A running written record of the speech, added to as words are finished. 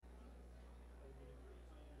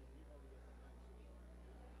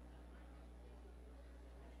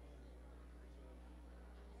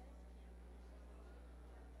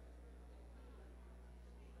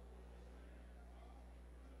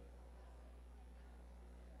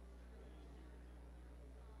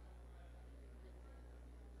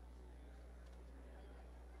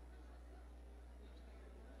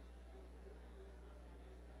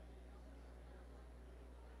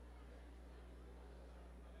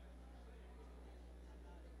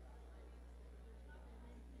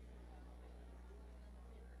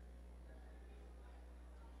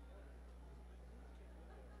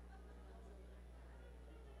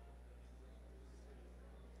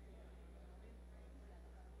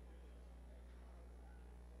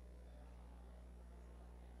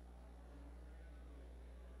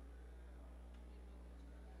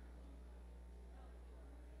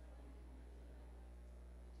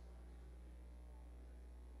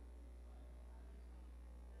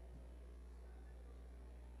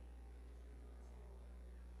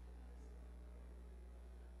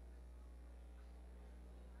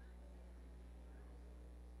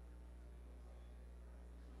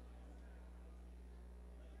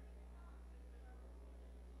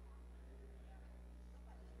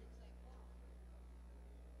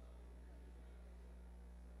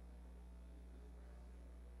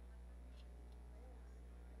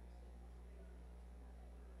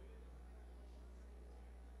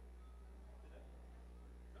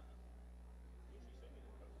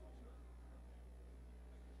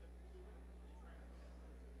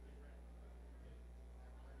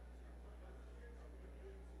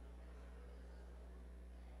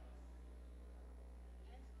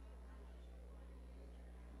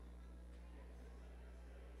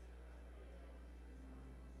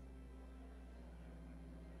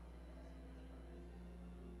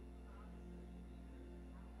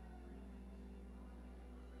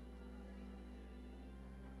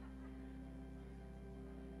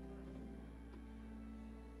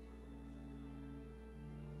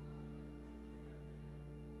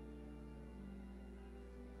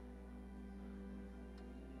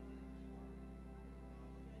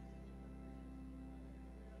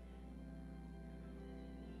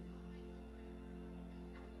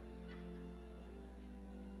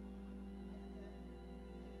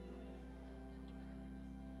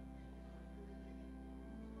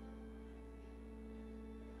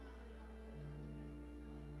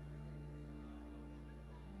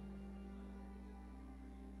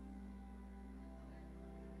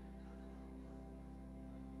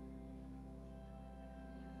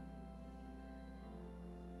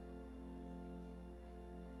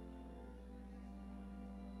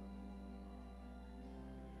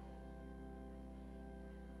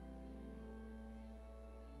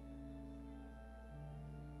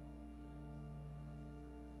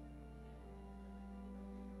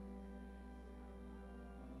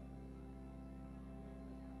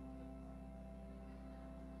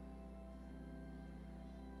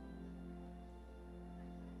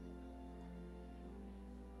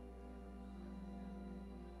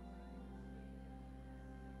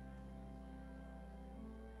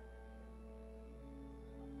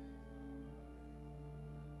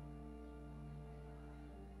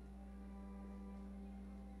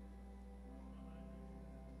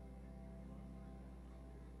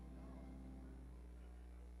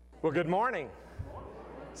Well, good morning.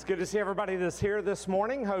 It's good to see everybody that's here this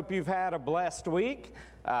morning. Hope you've had a blessed week.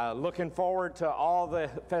 Looking forward to all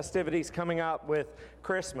the festivities coming up with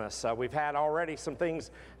Christmas. We've had already some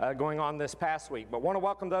things going on this past week, but want to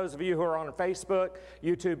welcome those of you who are on Facebook,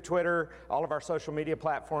 YouTube, Twitter, all of our social media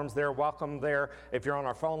platforms there. Welcome there. If you're on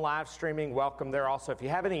our phone live streaming, welcome there also. If you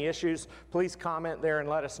have any issues, please comment there and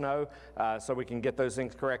let us know so we can get those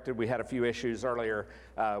things corrected. We had a few issues earlier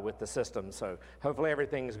with the system, so hopefully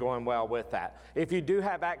everything's going well with that. If you do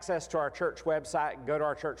have access to our church website, go to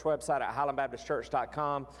our church website at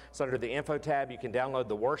highlandbaptistchurch.com. So under the info tab, you can download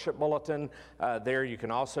the worship bulletin. There you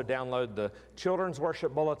can also download the children's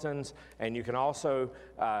worship bulletins, and you can also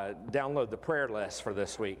download the prayer list for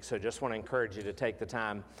this week. So just want to encourage you to take the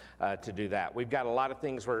time to do that. We've got a lot of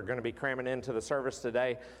things we're going to be cramming into the service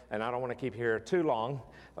today, and I don't want to keep you here too long.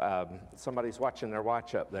 Somebody's watching their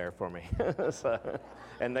watch up there for me.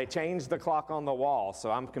 And they changed the clock on the wall,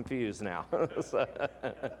 so I'm confused now.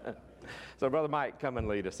 So Brother Mike, come and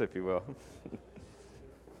lead us, if you will.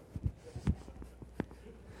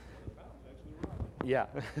 Yeah.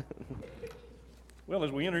 Well,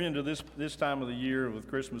 as we enter into this time of the year with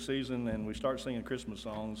Christmas season and we start singing Christmas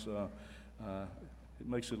songs, it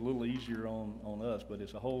makes it a little easier on us, but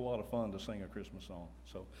it's a whole lot of fun to sing a Christmas song.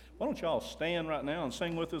 So why don't y'all stand right now and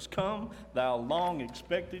sing with us, Come Thou Long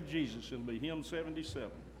Expected Jesus. It'll be hymn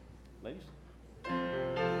 77. Ladies?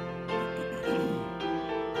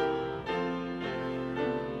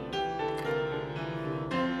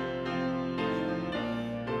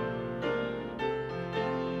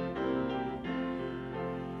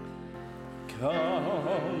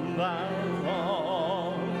 Come thou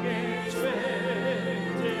long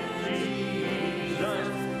expected Jesus,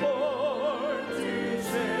 born to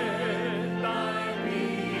set thy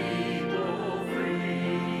people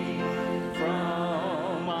free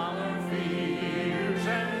from our fears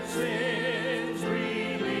and sins,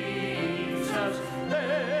 release us,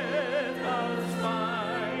 let us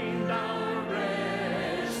find our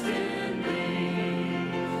rest in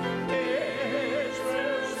thee.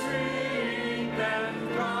 Express strength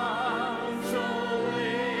and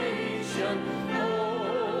consolation,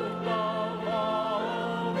 hope of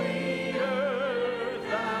all the earth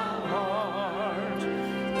thou art,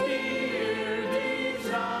 dear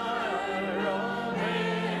desire of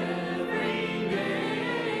every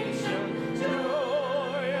nation,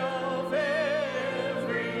 joy of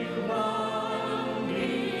every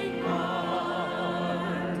longing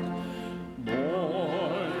heart.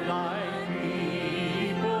 Born thy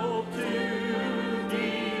people to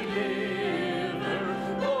deliver,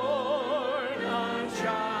 born a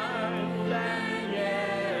child and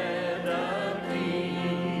yet a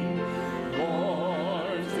king,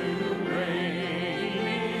 born to reign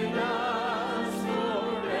in us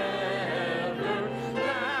forever.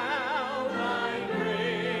 Now thy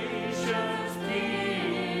gracious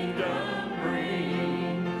kingdom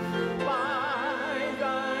bring, by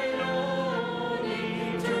thine own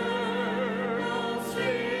eternal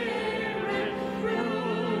Spirit,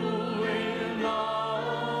 rule in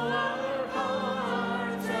all our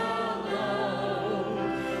hearts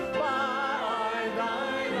alone. By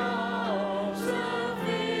thine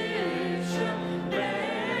all-sufficient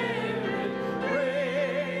merit,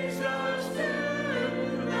 raise us to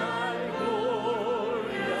thy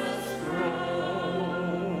glorious throne.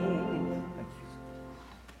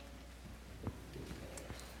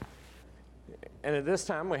 And at this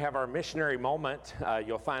time, we have our missionary moment.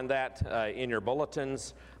 You'll find that in your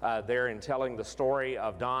bulletins there in telling the story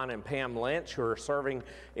of Don and Pam Lynch, who are serving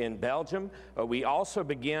in Belgium. We also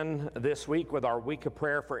begin this week with our Week of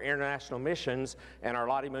Prayer for International Missions and our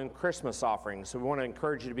Lottie Moon Christmas offering. So we want to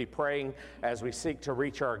encourage you to be praying as we seek to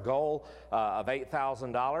reach our goal of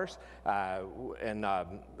 $8,000. And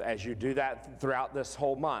as you do that throughout this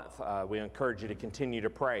whole month, we encourage you to continue to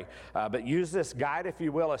pray. But use this guide, if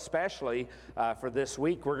you will, especially for this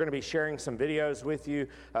week. We're going to be sharing some videos with you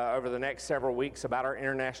over the next several weeks about our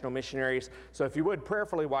international missionaries. So if you would,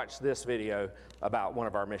 prayerfully watch this video about one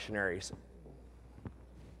of our missionaries.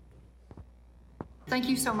 Thank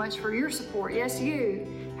you so much for your support. Yes, you.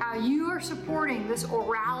 How you are supporting this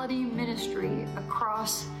orality ministry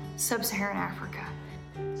across sub-Saharan Africa.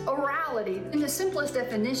 Orality, in the simplest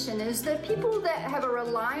definition, is that people that have a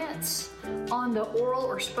reliance on the oral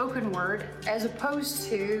or spoken word as opposed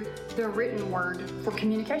to the written word for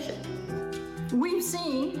communication. We've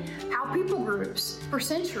seen how people groups for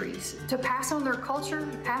centuries, to pass on their culture,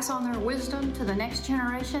 to pass on their wisdom to the next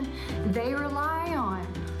generation, they rely on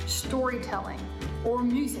storytelling or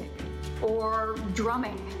music or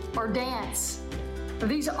drumming or dance of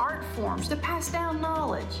these art forms to pass down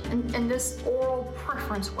knowledge in this oral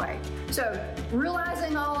preference way. So,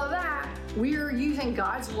 realizing all of that, we are using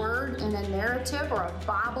God's Word in a narrative or a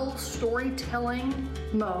Bible storytelling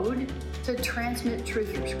mode to transmit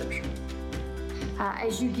truth from Scripture.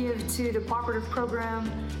 As you give to the cooperative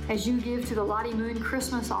program, as you give to the Lottie Moon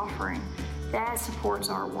Christmas offering, that supports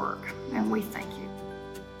our work, and we thank you.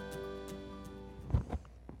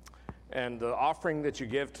 And the offering that you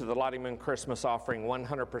give to the Lottie Moon Christmas offering,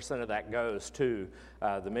 100% of that goes to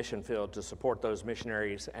the mission field to support those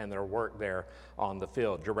missionaries and their work there on the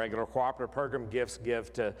field. Your regular cooperative program gifts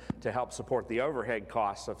give to help support the overhead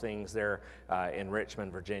costs of things there in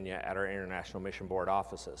Richmond, Virginia at our International Mission Board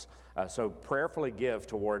offices. So prayerfully give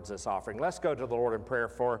towards this offering. Let's go to the Lord in prayer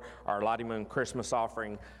for our Lottie Moon Christmas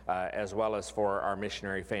offering as well as for our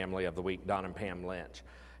missionary family of the week, Don and Pam Lynch.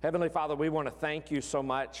 Heavenly Father, we want to thank you so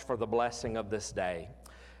much for the blessing of this day.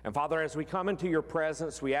 And Father, as we come into your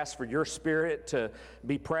presence, we ask for your Spirit to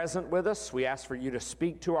be present with us. We ask for you to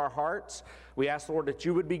speak to our hearts. We ask, Lord, that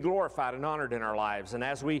you would be glorified and honored in our lives. And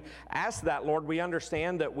as we ask that, Lord, we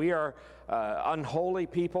understand that we are unholy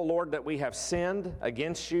people, Lord, that we have sinned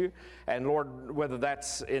against you. And Lord, whether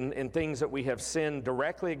that's in things that we have sinned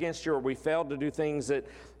directly against you or we failed to do things that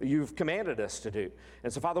you've commanded us to do.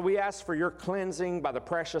 And so, Father, we ask for your cleansing by the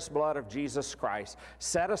precious blood of Jesus Christ.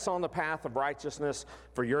 Set us on the path of righteousness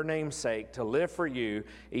for your name's sake, to live for you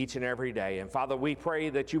each and every day. And Father, we pray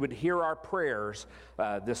that you would hear our prayers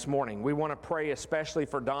this morning. We want to pray especially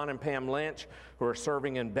for Don and Pam Lynch, who are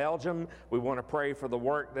serving in Belgium. We want to pray for the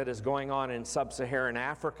work that is going on in sub-Saharan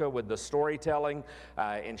Africa with the storytelling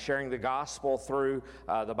and sharing the gospel through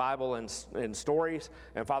the Bible and stories.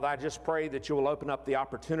 And Father, I just pray that you will open up the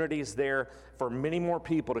opportunities there for many more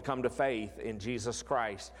people to come to faith in Jesus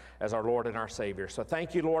Christ as our Lord and our Savior. So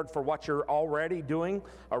thank you, Lord, for what you're already doing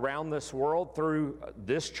around this world through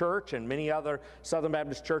this church and many other Southern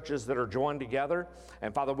Baptist churches that are joined together.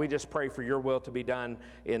 And Father, we just pray for your will to be done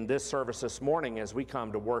in this service this morning as we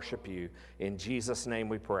come to worship you. In Jesus' name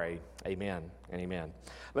we pray. Amen and amen.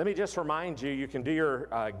 Let me just remind you, you can do your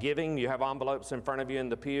giving. You have envelopes in front of you in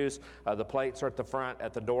the pews. The plates are at the front,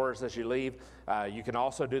 at the doors as you leave. You can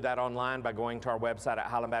also do that online by going to our website at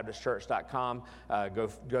highlandbaptistchurch.com.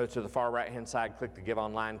 Go to the far right-hand side, click the Give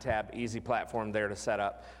Online tab. Easy platform there to set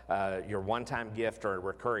up your one-time gift or a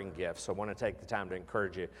recurring gift. So I want to take the time to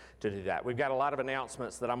encourage you to do that. We've got a lot of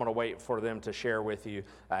announcements that I'm going to wait for them to share with you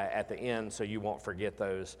at the end so you won't forget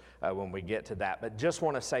those when we get to that. But just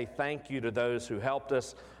want to say thank you to those who helped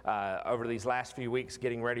us over these last few weeks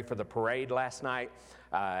getting ready for the parade last night.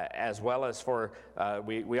 As well as for,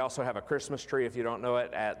 we also have a Christmas tree, if you don't know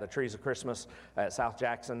it, at the Trees of Christmas at South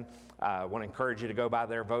Jackson. I want to encourage you to go by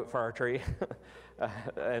there, vote for our tree.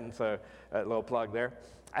 And so a little plug there.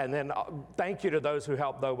 And then thank you to those who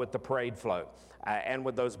helped, though, with the parade float and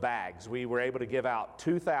with those bags. We were able to give out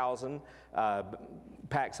 2,000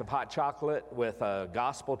 packs of hot chocolate with a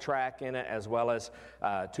gospel track in it, as well as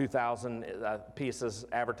 2,000 pieces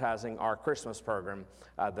advertising our Christmas program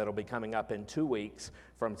that'll be coming up in 2 weeks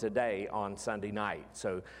from today on Sunday night.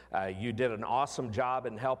 So you did an awesome job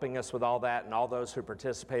in helping us with all that, and all those who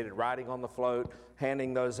participated riding on the float,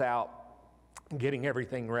 handing those out, getting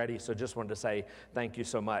everything ready. So just wanted to say thank you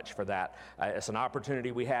so much for that. It's an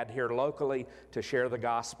opportunity we had here locally to share the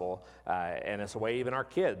gospel, and it's a way even our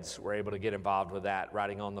kids were able to get involved with that,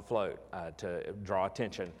 riding on the float, to draw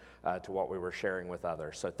attention to what we were sharing with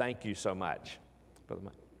others. So thank you so much. Brother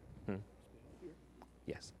Mike.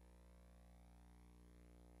 Yes.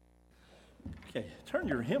 Okay, turn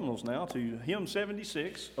your hymnals now to hymn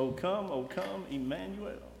 76, O Come,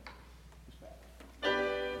 Emmanuel.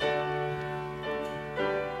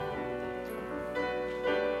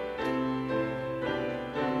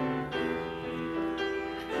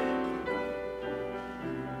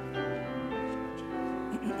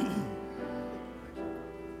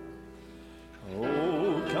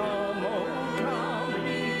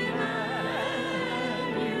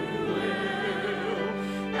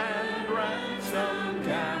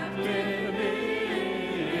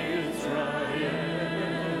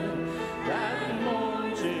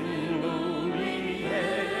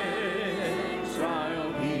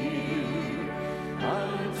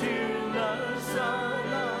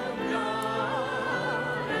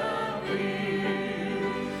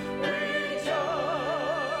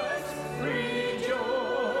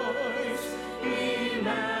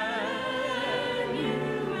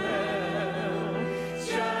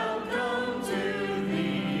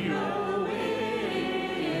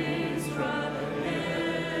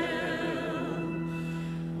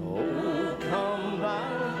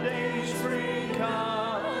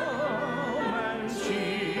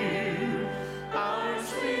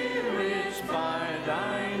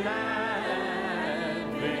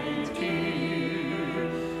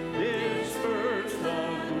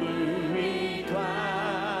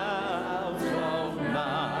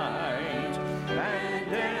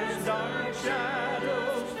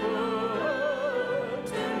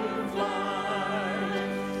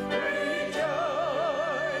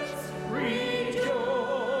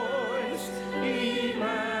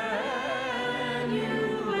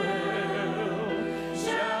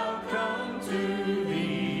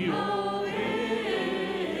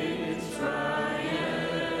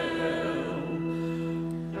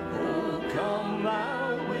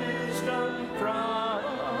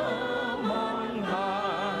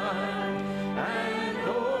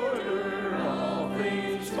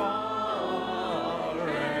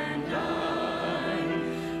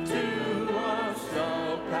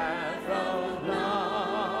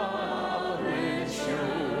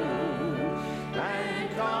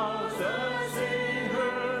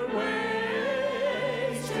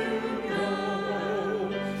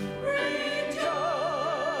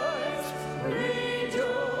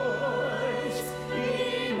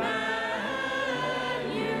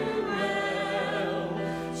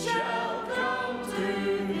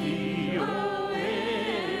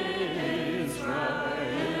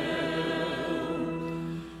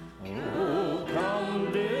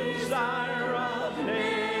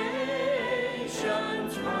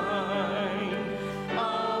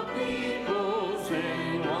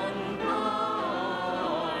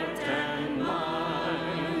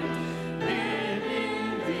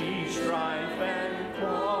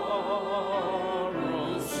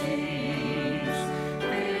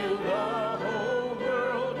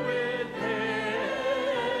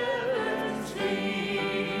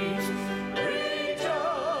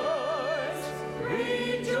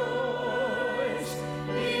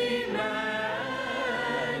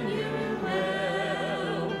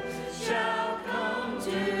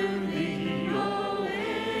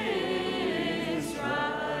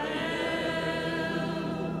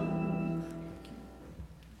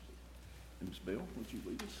 Bell, would you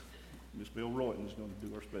lead us? Miss Bill Royton is going to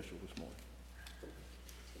do our special this morning.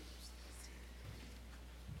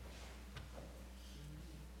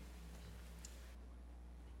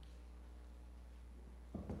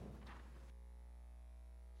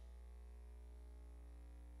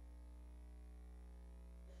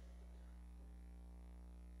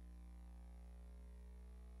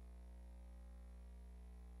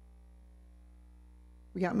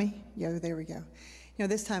 We got me? Yeah, there we go. You know,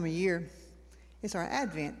 this time of year, it's our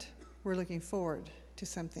Advent. We're looking forward to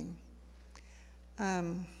something.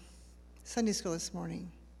 Sunday school this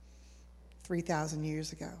morning, 3,000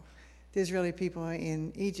 years ago, the Israeli people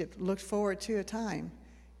in Egypt looked forward to a time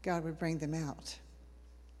God would bring them out.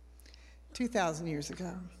 2,000 years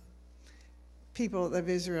ago, people of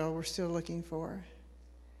Israel were still looking for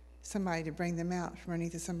somebody to bring them out from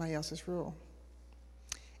underneath somebody else's rule.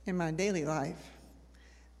 In my daily life,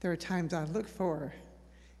 there are times I look for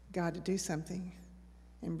God to do something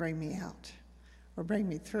and bring me out or bring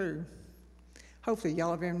me through. Hopefully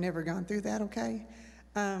y'all have never gone through that, okay?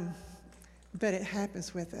 But it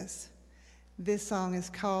happens with us. This song is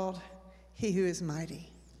called He Who Is Mighty.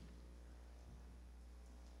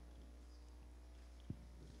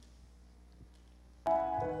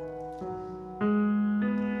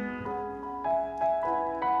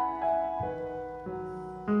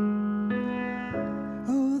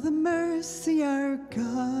 Mercy our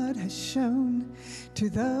God has shown to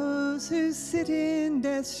those who sit in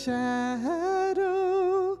death's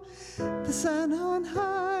shadow. The sun on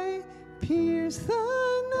high pierced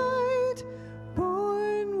the night,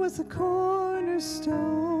 born was a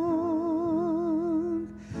cornerstone.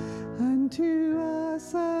 Unto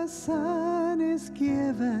us a son is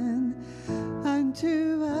given,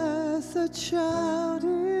 unto us a child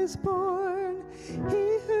is born.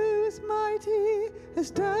 He who is mighty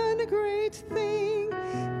has done a great thing,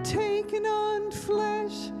 taken on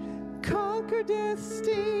flesh, conquered death's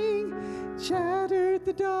sting, shattered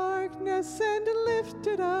the darkness and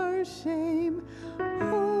lifted our shame.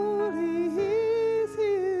 Holy is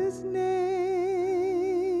his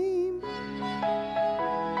name.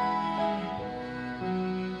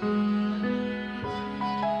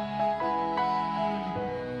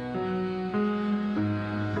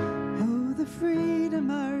 Oh, the freedom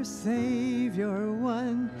our Savior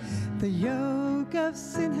won. The yoke of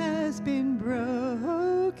sin has been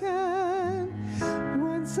broken.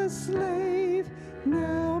 Once a slave,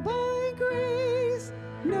 now by grace,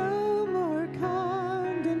 no more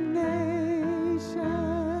condemnation.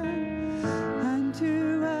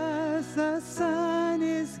 Unto us a son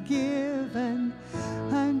is given,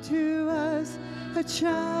 unto us a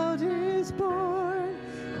child is born.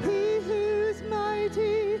 He who's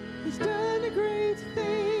mighty has done a great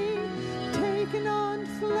thing, taken on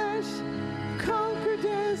flesh, conquered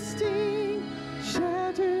death's sting,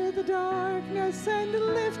 shattered the darkness and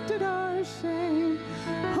lifted our shame.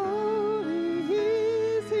 Holy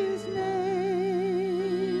is his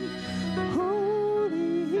name.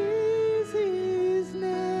 Holy is his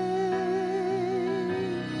name.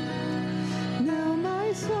 Now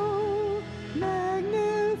my soul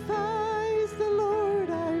magnifies the Lord.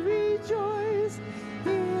 I rejoice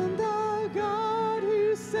in the God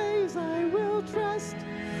who saves. I will trust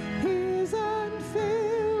his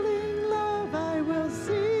unfailing love. I will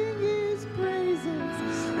sing his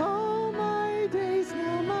praises all my days.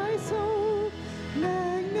 Now my soul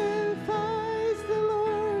magnifies the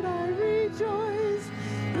Lord. I rejoice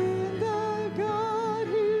in the God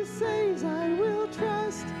who saves. I will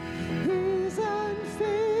trust his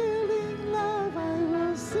unfailing love. I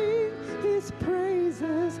will sing his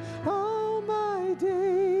praises all my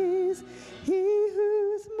days. He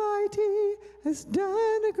who's mighty has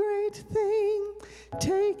done a great thing,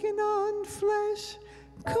 taken on flesh,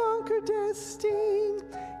 conquered death's sting,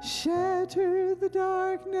 shattered the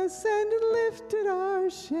darkness and lifted our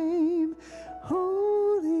shame.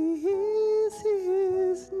 Holy is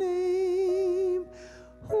his name.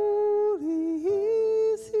 Holy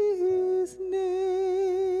is his name.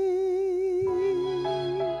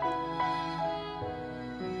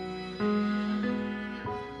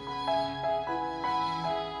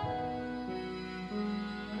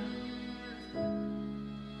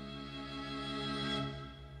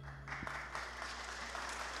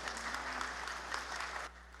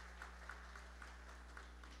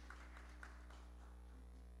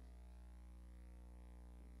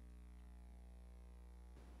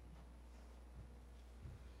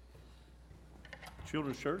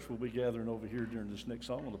 Children's Church will be gathering over here during this next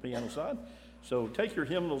song on the piano side. So take your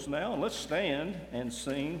hymnals now and let's stand and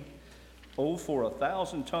sing, "Oh, for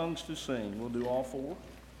 1,000 tongues to sing." We'll do all 4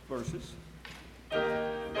 verses.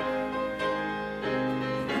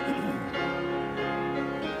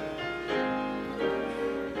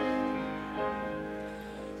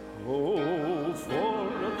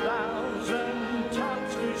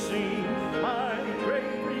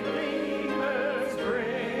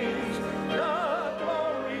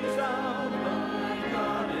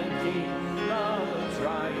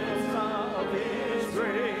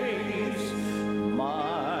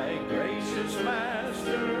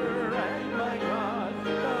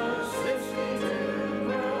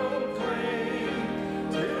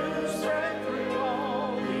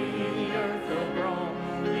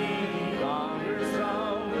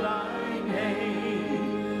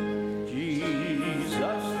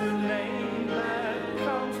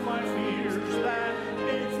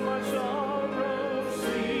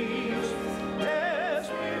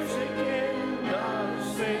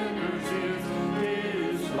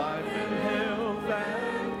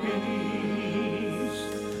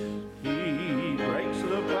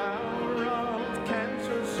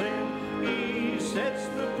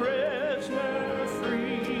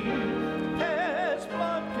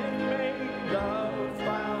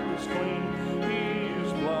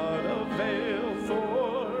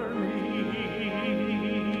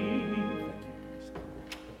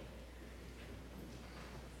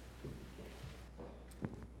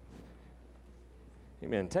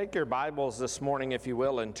 Amen. Take your Bibles this morning, if you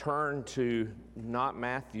will, and turn to not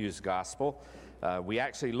Matthew's gospel. We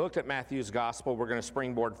actually looked at Matthew's gospel. We're going to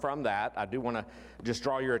springboard from that. I do want to just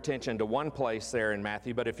draw your attention to one place there in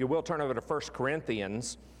Matthew, but if you will, turn over to 1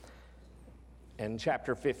 Corinthians and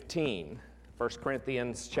chapter 15. 1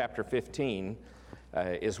 Corinthians chapter 15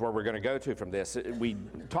 is where we're going to go to from this. We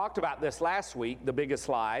talked about this last week, the biggest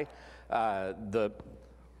lie,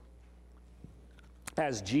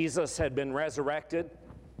 as Jesus had been resurrected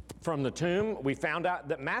from the tomb. We found out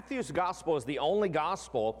that Matthew's gospel is the only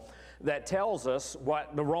gospel that tells us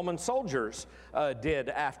what the Roman soldiers did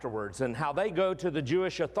afterwards and how they go to the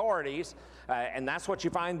Jewish authorities. And that's what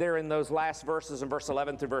you find there in those last verses in verse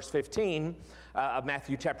 11 through verse 15 of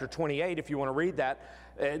Matthew chapter 28, if you want to read that.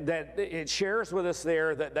 That it shares with us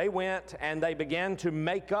there that they went and they began to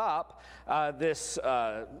make up this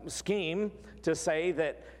scheme to say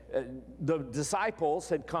that the disciples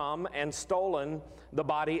had come and stolen the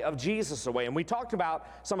body of Jesus away. And we talked about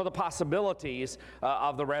some of the possibilities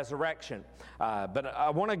of the resurrection. But I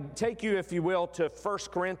want to take you, if you will, to 1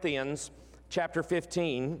 Corinthians chapter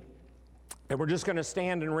 15. And we're just going to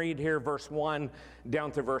stand and read here verse 1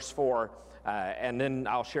 down through verse 4. And then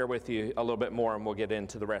I'll share with you a little bit more and we'll get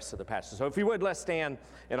into the rest of the passage. So if you would, let's stand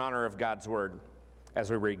in honor of God's word as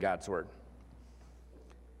we read God's word.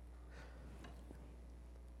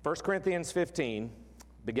 1 Corinthians 15,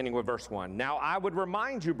 beginning with verse 1. Now I would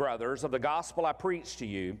remind you, brothers, of the gospel I preached to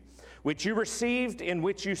you, which you received, in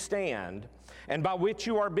which you stand, and by which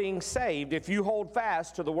you are being saved, if you hold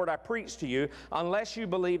fast to the word I preached to you, unless you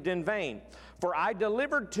believed in vain. For I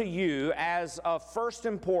delivered to you as of first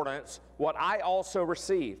importance what I also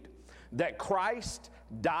received, that Christ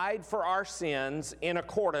died for our sins in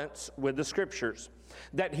accordance with the Scriptures,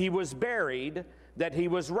 that he was buried, that he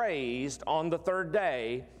was raised on the third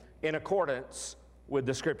day in accordance with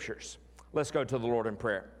the Scriptures. Let's go to the Lord in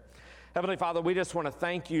prayer. Heavenly Father, we just want to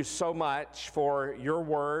thank you so much for your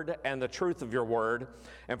word and the truth of your word.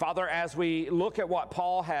 And Father, as we look at what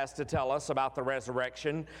Paul has to tell us about the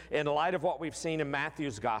resurrection in light of what we've seen in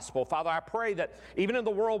Matthew's gospel, Father, I pray that even in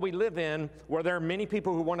the world we live in, where there are many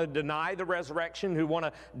people who want to deny the resurrection, who want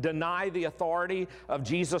to deny the authority of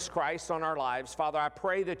Jesus Christ on our lives, Father, I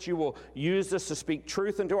pray that you will use this to speak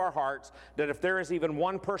truth into our hearts, that if there is even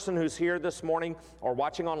one person who's here this morning or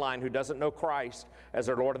watching online who doesn't know Christ as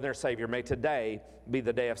their Lord and their Savior, may today be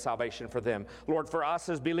the day of salvation for them. Lord, for us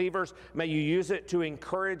as believers, may you use it to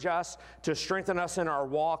encourage us, to strengthen us in our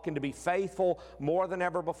walk, and to be faithful more than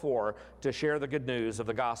ever before to share the good news of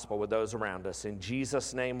the gospel with those around us. In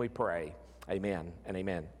Jesus' name we pray. Amen and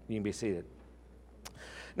amen. You can be seated.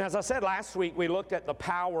 Now, as I said last week, we looked at the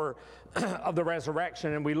power of the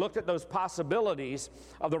resurrection, and we looked at those possibilities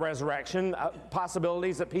of the resurrection,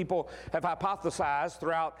 possibilities that people have hypothesized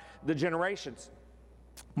throughout the generations.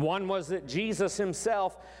 One was that Jesus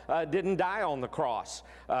himself didn't die on the cross,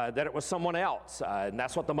 that it was someone else, and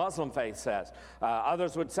that's what the Muslim faith says.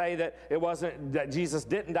 Others would say that it wasn't that Jesus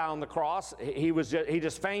didn't die on the cross; he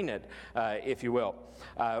just fainted, if you will.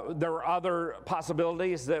 There were other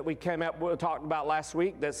possibilities that we talked about last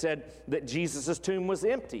week that said that Jesus' tomb was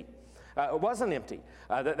empty. It wasn't empty,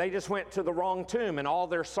 that they just went to the wrong tomb, and all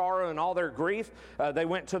their sorrow and all their grief, they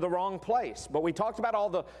went to the wrong place. But we talked about all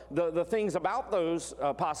the things about those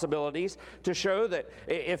possibilities to show that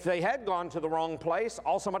if they had gone to the wrong place,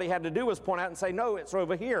 all somebody had to do was point out and say, no, it's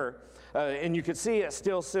over here. And you could see it's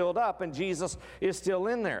still sealed up, and Jesus is still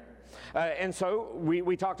in there. And so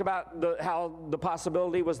we talked about how the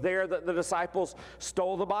possibility was there that the disciples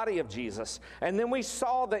stole the body of Jesus. And then we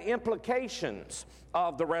saw the implications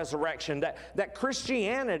of the resurrection, that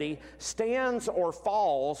Christianity stands or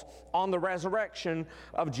falls on the resurrection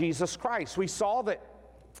of Jesus Christ. We saw that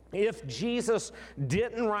if Jesus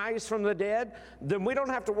didn't rise from the dead, then we don't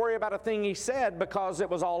have to worry about a thing he said because it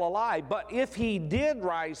was all a lie. But if he did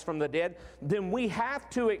rise from the dead, then we have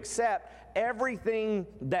to accept everything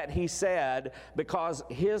that he said because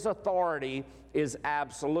his authority is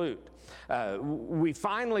absolute. We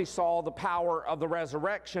finally saw the power of the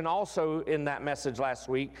resurrection also in that message last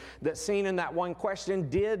week, that's seen in that one question,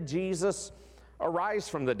 did Jesus arise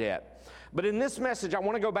from the dead? But in this message, I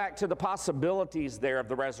want to go back to the possibilities there of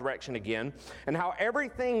the resurrection again and how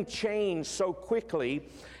everything changed so quickly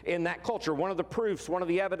in that culture. One of the proofs, one of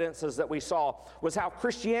the evidences that we saw was how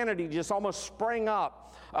Christianity just almost sprang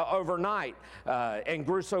up overnight and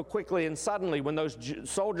grew so quickly and suddenly when those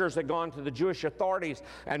soldiers had gone to the Jewish authorities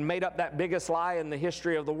and made up that biggest lie in the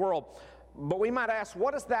history of the world. But we might ask,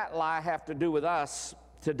 what does that lie have to do with us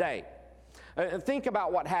today? Think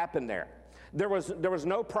about what happened there. There was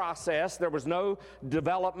no process, there was no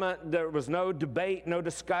development, there was no debate, no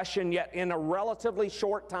discussion, yet in a relatively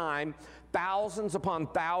short time, thousands upon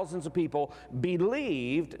thousands of people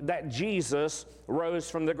believed that Jesus rose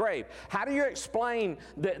from the grave. How do you explain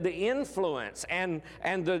the influence and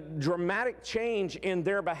the dramatic change in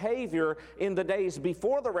their behavior in the days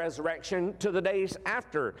before the resurrection to the days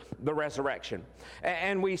after the resurrection?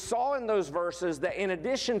 And we saw in those verses that in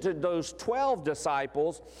addition to those 12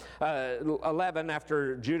 disciples, 11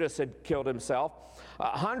 after Judas had killed himself,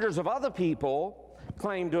 hundreds of other people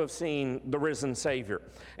claim to have seen the risen Savior.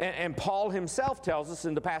 And Paul himself tells us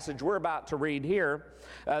in the passage we're about to read here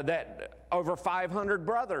that over 500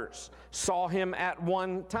 brothers saw him at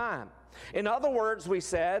one time. In other words, we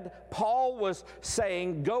said, Paul was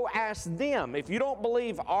saying, go ask them. If you don't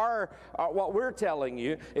believe what we're telling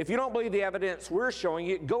you, if you don't believe the evidence we're showing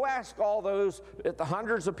you, go ask all those, the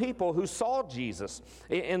hundreds of people who saw Jesus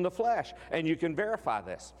in the flesh, and you can verify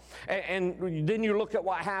this. And then you look at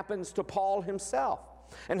what happens to Paul himself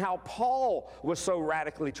and how Paul was so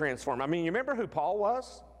radically transformed. I mean, you remember who Paul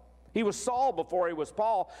was? He was Saul before he was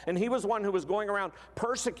Paul, and he was one who was going around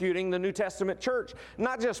persecuting the New Testament church.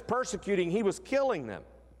 Not just persecuting, he was killing them.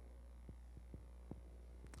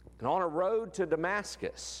 And on a road to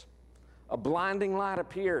Damascus, a blinding light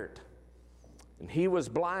appeared, and he was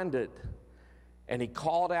blinded, and he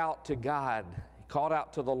called out to God. He called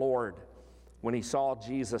out to the Lord when he saw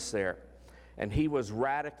Jesus there, and he was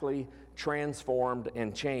radically transformed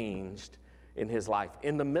and changed in his life.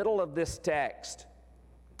 In the middle of this text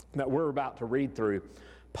that we're about to read through,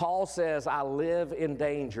 Paul says, I live in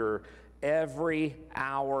danger every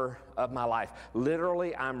hour of my life.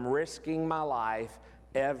 Literally, I'm risking my life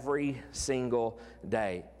every single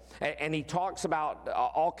day. And he talks about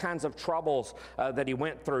all kinds of troubles that he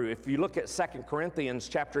went through. If you look at 2 Corinthians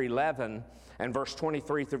chapter 11 and verse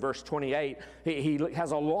 23 through verse 28, he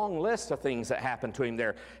has a long list of things that happened to him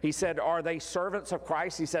there. He said, are they servants of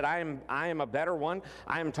Christ? He said, I am a better one.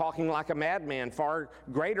 I am talking like a madman, far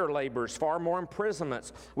greater labors, far more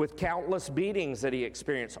imprisonments, with countless beatings that he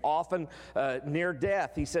experienced, often near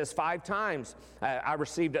death. He says, 5 times I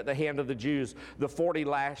received at the hand of the Jews the 40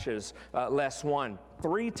 lashes less one.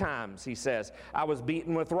 3 times, he says, I was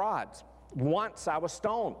beaten with rods. Once I was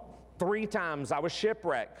stoned. 3 times I was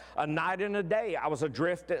shipwrecked. A night and a day I was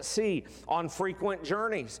adrift at sea, on frequent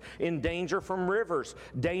journeys, in danger from rivers,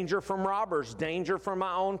 danger from robbers, danger from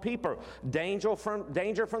my own people, danger from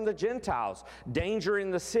the Gentiles, danger in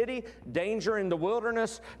the city, danger in the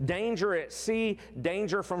wilderness, danger at sea,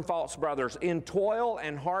 danger from false brothers, in toil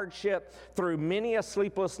and hardship, through many a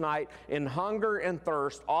sleepless night, in hunger and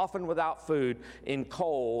thirst, often without food, in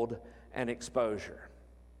cold and exposure.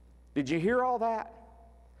 Did you hear all that?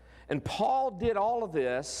 And Paul did all of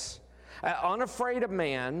this, unafraid of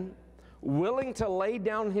man, willing to lay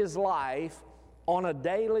down his life on a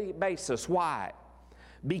daily basis. Why?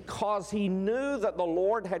 Because he knew that the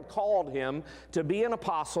Lord had called him to be an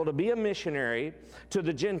apostle, to be a missionary to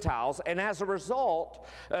the Gentiles, and as a result,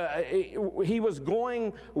 he was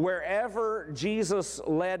going wherever Jesus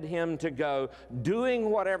led him to go,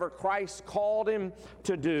 doing whatever Christ called him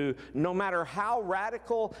to do, no matter how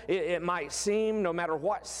radical it might seem, no matter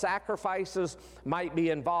what sacrifices might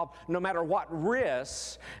be involved, no matter what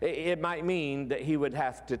risks it might mean that he would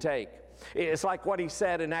have to take. It's like what he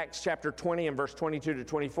said in Acts chapter 20 and verse 22 to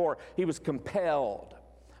 24. He was compelled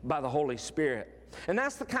by the Holy Spirit. And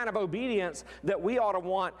that's the kind of obedience that we ought to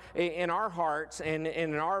want in our hearts and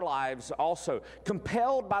in our lives also.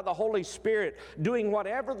 Compelled by the Holy Spirit, doing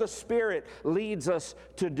whatever the Spirit leads us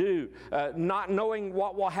to do. Not knowing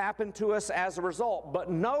what will happen to us as a result,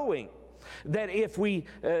 but knowing that if we,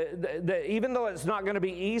 even though it's not going to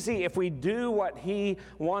be easy, if we do what He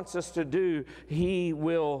wants us to do, He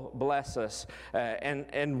will bless us.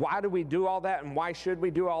 And why do we do all that, and why should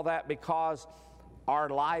we do all that? Because our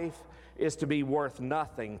life is to be worth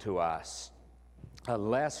nothing to us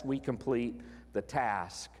unless we complete the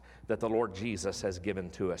task that the Lord Jesus has given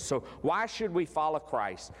to us. So why should we follow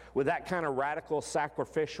Christ with that kind of radical,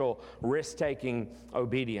 sacrificial, risk-taking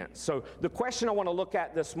obedience? So the question I want to look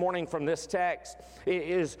at this morning from this text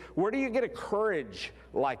is, where do you get a courage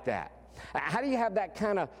like that? How do you have that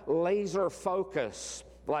kind of laser focus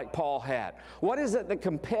like Paul had? What is it that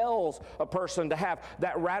compels a person to have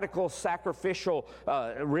that radical, sacrificial,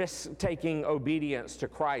 risk-taking obedience to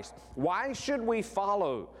Christ? Why should we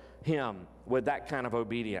follow Him with that kind of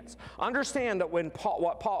obedience? Understand that when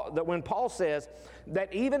Paul says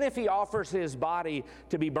that even if he offers his body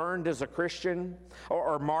to be burned as a Christian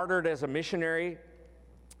or martyred as a missionary,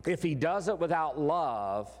 if he does it without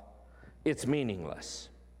love, it's meaningless.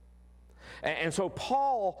 And so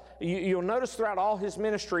Paul, you'll notice throughout all his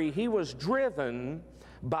ministry, he was driven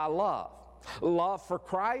by love. Love for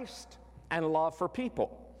Christ and love for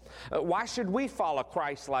people. Why should we follow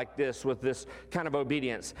Christ like this with this kind of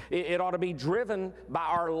obedience? It ought to be driven by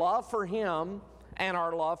our love for Him and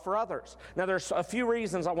our love for others. Now, there's a few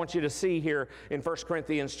reasons I want you to see here in 1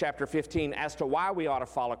 Corinthians chapter 15 as to why we ought to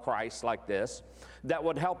follow Christ like this that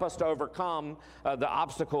would help us to overcome the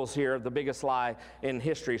obstacles here of the biggest lie in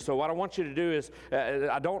history. So what I want you to do is,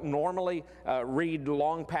 I don't normally read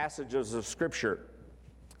long passages of Scripture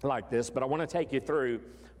like this, but I want to take you through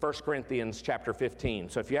 1 Corinthians chapter 15.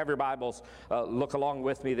 So if you have your Bibles, look along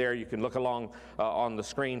with me there. You can look along on the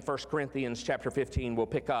screen. 1 Corinthians chapter 15, we'll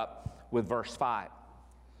pick up with verse 5.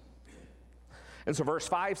 And so verse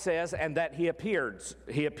 5 says, and that he appeared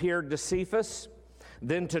to Cephas,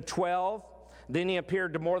 then to 12, then he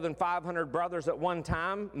appeared to more than 500 brothers at one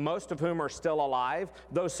time, most of whom are still alive,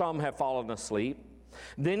 though some have fallen asleep.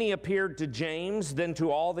 Then he appeared to James, then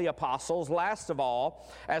to all the apostles. Last of all,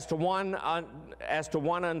 as to one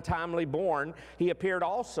untimely born, he appeared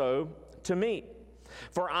also to me.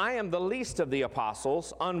 For I am the least of the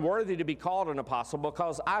apostles, unworthy to be called an apostle,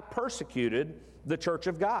 because I persecuted the church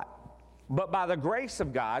of God. But by the grace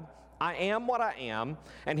of God, I am what I am,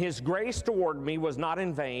 and His grace toward me was not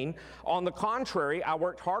in vain. On the contrary, I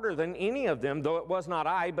worked harder than any of them, though it was not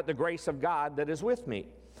I, but the grace of God that is with me.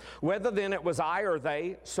 Whether then it was I or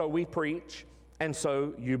they, so we preach, and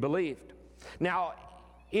so you believed. Now,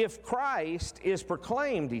 if Christ is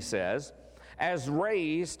proclaimed, he says, as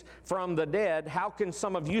raised from the dead, how can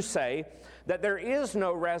some of you say that there is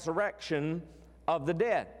no resurrection of the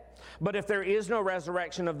dead? But if there is no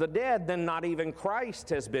resurrection of the dead, then not even Christ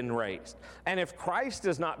has been raised. And if Christ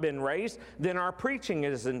has not been raised, then our preaching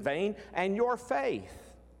is in vain, and your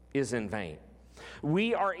faith is in vain.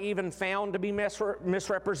 We are even found to be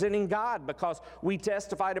misrepresenting God, because we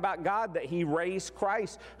testified about God that He raised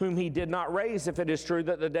Christ, whom He did not raise, if it is true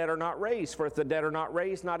that the dead are not raised. For if the dead are not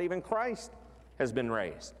raised, not even Christ has been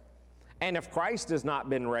raised. And if Christ has not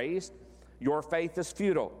been raised, your faith is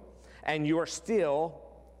futile, and you are still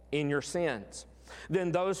in your sins.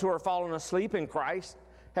 Then those who are fallen asleep in Christ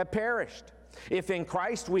have perished. If in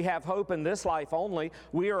Christ we have hope in this life only,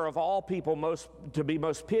 we are of all people to be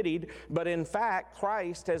most pitied. But in fact,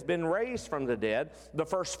 Christ has been raised from the dead, the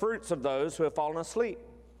first fruits of those who have fallen asleep.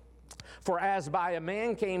 For as by a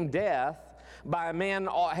man came death, by a man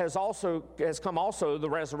has come also the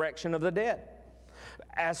resurrection of the dead.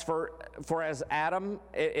 For as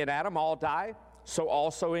in Adam all die, so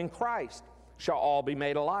also in Christ shall all be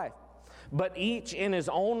made alive. But each in his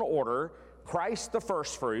own order, Christ the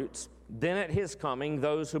firstfruits, then at His coming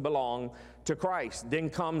those who belong to Christ. Then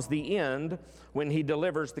comes the end, when He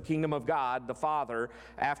delivers the kingdom of God the Father,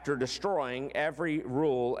 after destroying every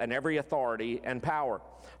rule and every authority and power.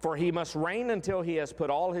 For He must reign until He has put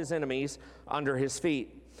all His enemies under His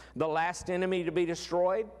feet. The last enemy to be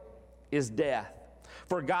destroyed is death.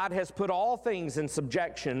 For God has put all things in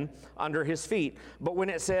subjection under His feet. But when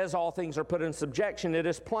it says all things are put in subjection, it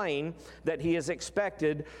is plain that He is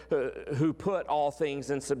expected who put all things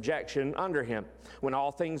in subjection under Him. When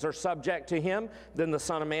all things are subject to Him, then the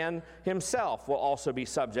Son of Man Himself will also be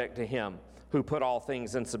subject to Him who put all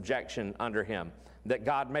things in subjection under Him, that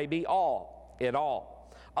God may be all in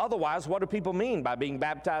all. Otherwise, what do people mean by being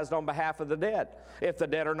baptized on behalf of the dead? If the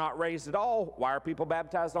dead are not raised at all, why are people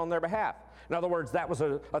baptized on their behalf? In other words, that was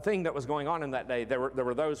a thing that was going on in that day. There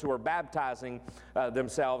were those who were baptizing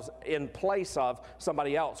themselves in place of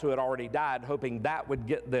somebody else who had already died, hoping that would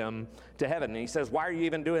get them to heaven. And he says, why are you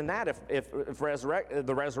even doing that if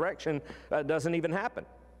the resurrection doesn't even happen?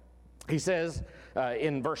 He says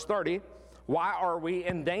in verse 30, why are we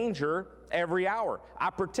in danger every hour? I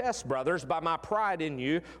protest, brothers, by my pride in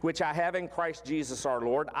you, which I have in Christ Jesus our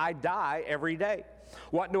Lord, I die every day.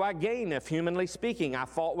 What do I gain if, humanly speaking, I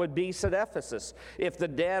fought with beasts at Ephesus? If the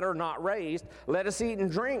dead are not raised, let us eat and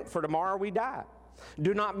drink, for tomorrow we die.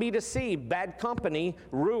 Do not be deceived. Bad company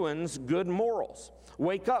ruins good morals.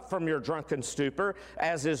 Wake up from your drunken stupor,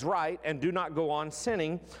 as is right, and do not go on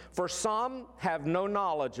sinning, for some have no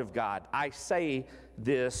knowledge of God. I say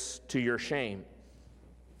this to your shame.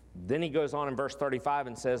 Then he goes on in verse 35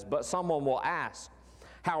 and says, but someone will ask,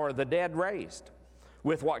 how are the dead raised?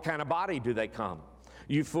 With what kind of body do they come?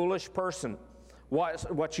 You foolish person,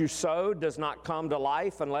 what you sow does not come to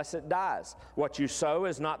life unless it dies. What you sow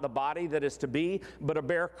is not the body that is to be, but a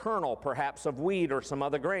bare kernel, perhaps of wheat or some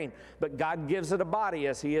other grain. But God gives it a body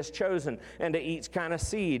as He has chosen, and to each kind of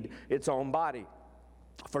seed its own body.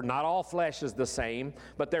 For not all flesh is the same,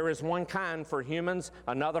 but there is one kind for humans,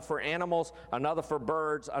 another for animals, another for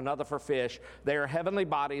birds, another for fish. They are heavenly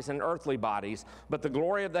bodies and earthly bodies, but the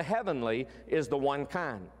glory of the heavenly is the one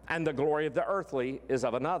kind, and the glory of the earthly is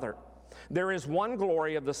of another. There is one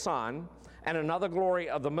glory of the sun, and another glory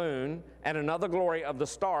of the moon, and another glory of the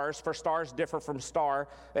stars, for stars differ from star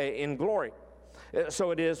in glory.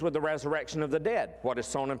 So it is with the resurrection of the dead. What is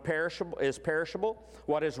sown imperishable is perishable.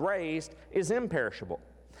 What is raised is imperishable.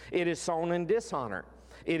 It is sown in dishonor.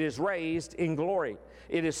 It is raised in glory.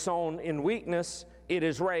 It is sown in weakness. It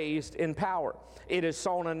is raised in power. It is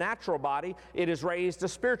sown a natural body. It is raised a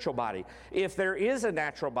spiritual body. If there is a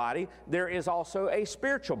natural body, there is also a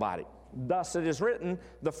spiritual body. Thus it is written,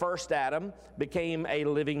 the first Adam became a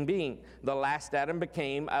living being. The last Adam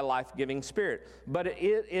became a life-giving spirit. But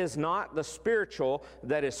it is not the spiritual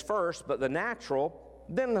that is first, but the natural,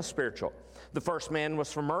 then the spiritual. The first man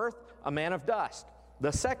was from earth, a man of dust.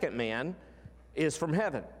 The second man is from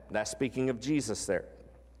heaven. That's speaking of Jesus there.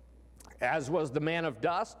 As was the man of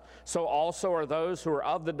dust, so also are those who are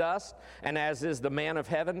of the dust. And as is the man of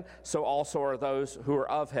heaven, so also are those who are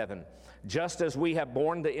of heaven. Just as we have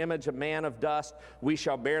borne the image of man of dust, we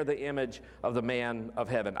shall bear the image of the man of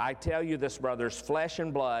heaven. I tell you this, brothers, flesh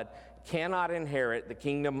and blood cannot inherit the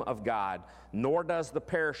kingdom of God, nor does the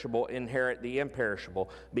perishable inherit the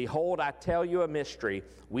imperishable. Behold, I tell you a mystery.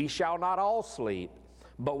 We shall not all sleep,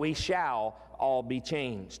 but we shall all be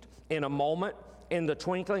changed. In a moment, in the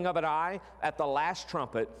twinkling of an eye, at the last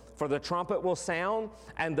trumpet, for the trumpet will sound,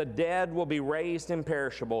 and the dead will be raised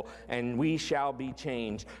imperishable, and we shall be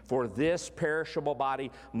changed. For this perishable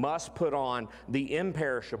body must put on the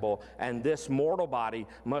imperishable, and this mortal body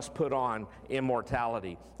must put on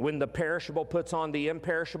immortality. When the perishable puts on the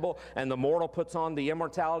imperishable, and the mortal puts on the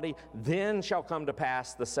immortality, then shall come to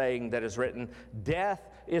pass the saying that is written, death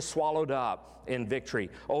is swallowed up in victory.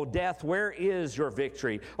 O death, where is your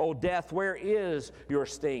victory? O death, where is your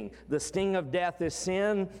sting? The sting of death is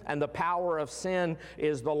sin, and the power of sin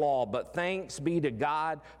is the law. But thanks be to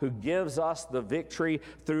God who gives us the victory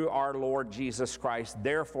through our Lord Jesus Christ.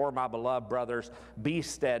 Therefore, my beloved brothers, be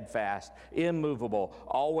steadfast, immovable,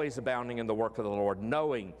 always abounding in the work of the Lord,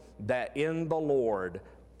 knowing that in the Lord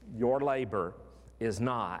your labor is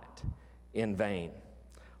not in vain.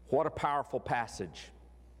 What a powerful passage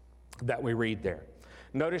that we read there.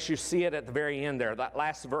 Notice you see it at the very end there, that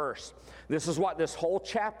last verse. This is what this whole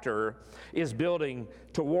chapter is building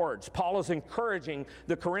towards. Paul is encouraging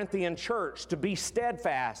the Corinthian church to be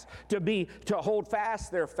steadfast, to hold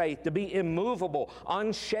fast their faith, to be immovable,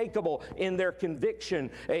 unshakable in their conviction,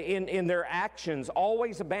 in their actions,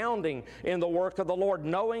 always abounding in the work of the Lord,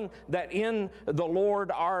 knowing that in the Lord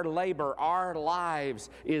our labor, our lives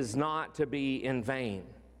is not to be in vain.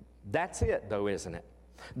 That's it, though, isn't it?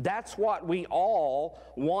 That's what we all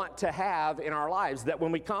want to have in our lives, that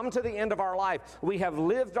when we come to the end of our life, we have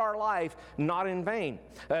lived our life not in vain.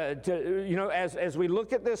 As we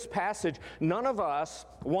look at this passage, none of us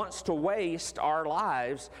wants to waste our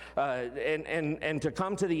lives and to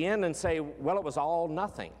come to the end and say, well, it was all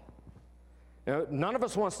nothing. None of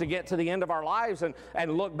us wants to get to the end of our lives and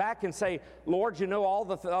look back and say, Lord, all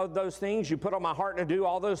those things you put on my heart to do,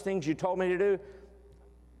 all those things you told me to do,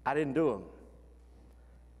 I didn't do them.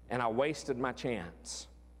 And I wasted my chance.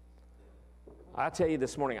 I tell you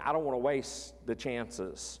this morning, I don't want to waste the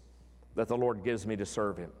chances that the Lord gives me to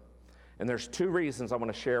serve Him. And there's two reasons I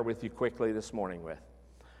want to share with you quickly this morning with.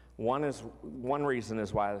 One reason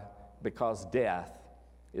is because death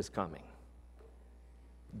is coming.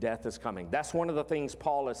 Death is coming. That's one of the things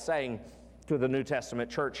Paul is saying to the New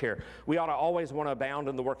Testament church here. We ought to always want to abound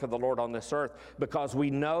in the work of the Lord on this earth, because we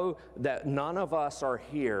know that none of us are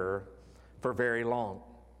here for very long.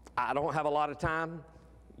 I don't have a lot of time.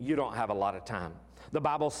 You don't have a lot of time. The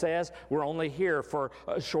Bible says we're only here for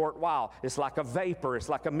a short while. It's like a vapor. It's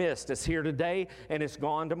like a mist. It's here today and it's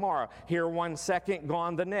gone tomorrow. Here 1 second,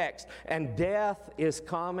 gone the next. And death is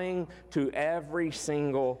coming to every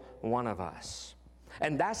single one of us.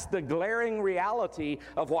 And that's the glaring reality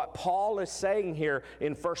of what Paul is saying here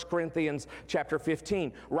in 1 Corinthians chapter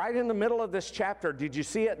 15. Right in the middle of this chapter, did you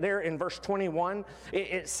see it there in verse 21?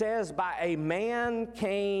 It says, by a man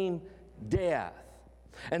came death.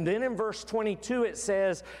 And then in verse 22 it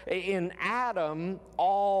says, in Adam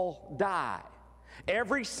all die.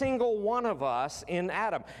 Every single one of us in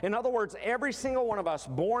Adam. In other words, every single one of us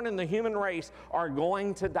born in the human race are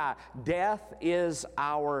going to die. Death is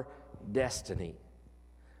our destiny.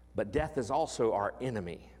 But death is also our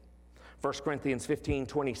enemy. 1 Corinthians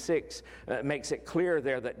 15:26 makes it clear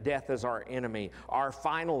there that death is our enemy, our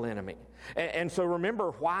final enemy. And so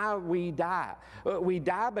remember why we die. We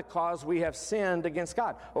die because we have sinned against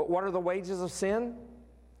God. What are the wages of sin?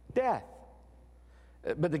 Death.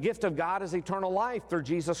 But the gift of God is eternal life through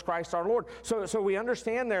Jesus Christ our Lord. So we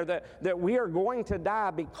understand there that we are going to die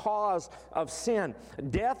because of sin.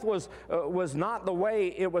 Death was not the way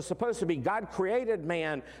it was supposed to be. God created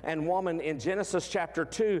man and woman in Genesis chapter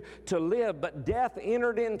 2 to live, but death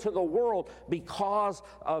entered into the world because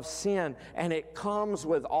of sin, and it comes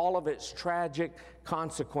with all of its tragic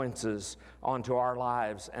consequences onto our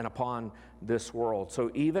lives and upon this world. So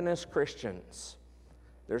even as Christians,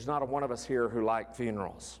 there's not a one of us here who like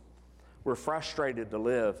funerals. We're frustrated to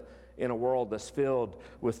live in a world that's filled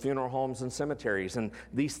with funeral homes and cemeteries. And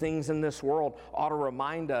these things in this world ought to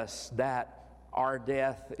remind us that our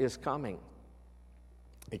death is coming.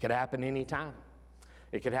 It could happen anytime.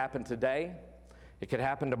 It could happen today. It could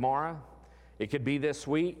happen tomorrow. It could be this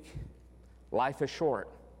week. Life is short.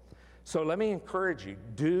 So let me encourage you,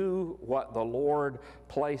 do what the Lord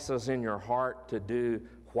places in your heart to do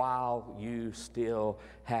while you still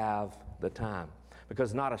have the time.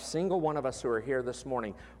 Because not a single one of us who are here this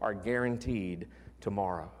morning are guaranteed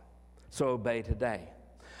tomorrow. So obey today.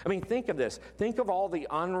 I mean, think of this. Think of all the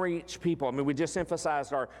unreached people. I mean, we just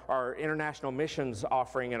emphasized our international missions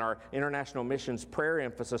offering and our international missions prayer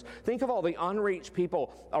emphasis. Think of all the unreached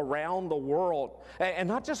people around the world. And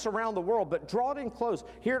not just around the world, but draw it in close.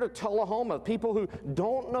 Here to Tullahoma, people who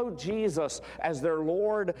don't know Jesus as their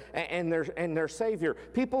Lord and their Savior.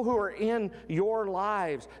 People who are in your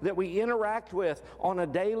lives that we interact with on a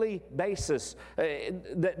daily basis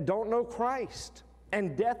that don't know Christ.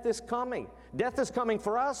 And death is coming. Death is coming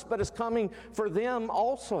for us, but it's coming for them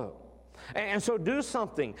also. And so do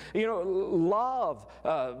something. You know,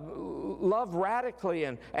 love radically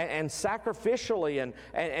and sacrificially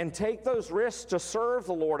and take those risks to serve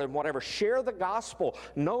the Lord and whatever. Share the gospel,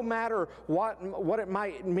 no matter what it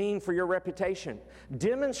might mean for your reputation.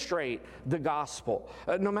 Demonstrate the gospel,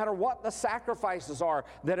 no matter what the sacrifices are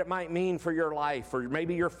that it might mean for your life or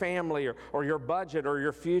maybe your family or your budget or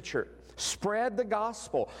your future. Spread the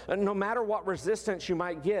gospel, no matter what resistance you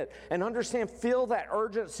might get. And understand, feel that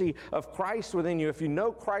urgency of Christ within you. If you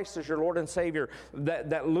know Christ as your Lord and Savior,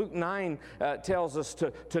 that Luke 9 tells us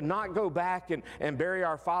to not go back and bury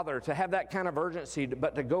our Father, to have that kind of urgency,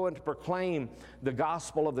 but to go and to proclaim the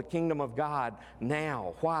gospel of the kingdom of God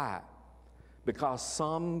now. Why? Because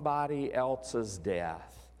somebody else's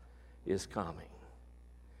death is coming.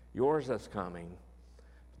 Yours is coming.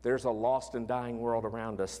 There's a lost and dying world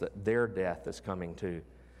around us that their death is coming to.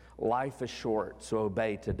 Life is short, so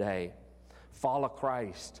obey today. Follow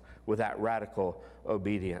Christ with that radical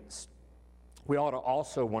obedience. We ought to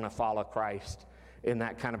also want to follow Christ in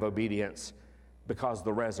that kind of obedience because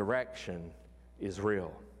the resurrection is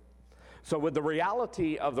real. So with the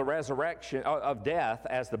reality of the resurrection, of death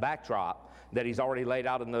as the backdrop that he's already laid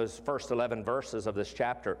out in those first 11 verses of this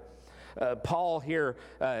chapter, Paul here,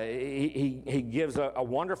 he gives a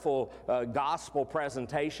wonderful gospel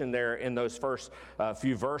presentation there in those first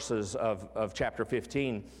few verses of chapter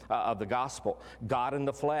 15 of the gospel. God in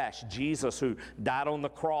the flesh, Jesus who died on the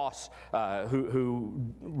cross,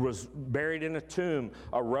 who was buried in a tomb,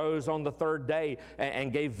 arose on the third day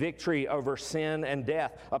and gave victory over sin and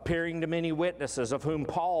death, appearing to many witnesses, of whom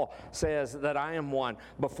Paul says that I am one,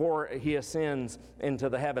 before he ascends into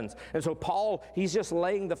the heavens. And so Paul, he's just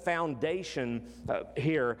laying the foundation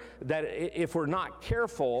here that if we're not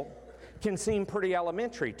careful can seem pretty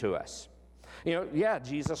elementary to us. You know, yeah,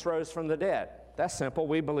 Jesus rose from the dead. That's simple.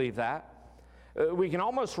 We believe that. We can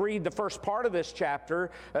almost read the first part of this chapter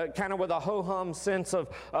kind of with a ho-hum sense of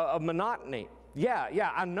monotony.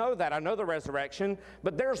 Yeah, I know that. I know the resurrection,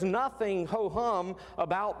 but there's nothing ho-hum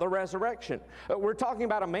about the resurrection. We're talking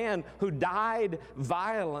about a man who died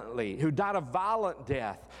violently, who died a violent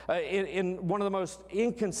death in one of the most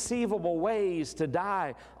inconceivable ways to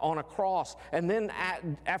die on a cross. And then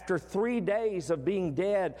after 3 days of being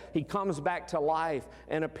dead, he comes back to life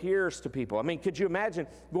and appears to people. I mean, could you imagine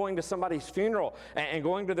going to somebody's funeral and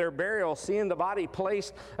going to their burial, seeing the body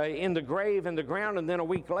placed in the grave, in the ground, and then a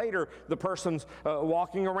week later, the person's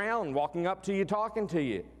walking around, walking up to you, talking to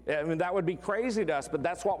you. I mean, that would be crazy to us, but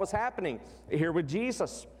that's what was happening here with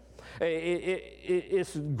Jesus.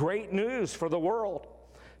 It's great news for the world.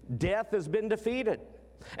 Death has been defeated.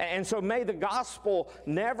 And so may the gospel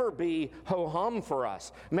never be ho-hum for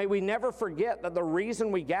us. May we never forget that the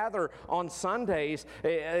reason we gather on Sundays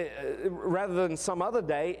rather than some other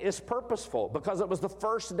day is purposeful, because it was the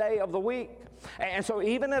first day of the week. And so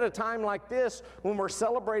even at a time like this, when we're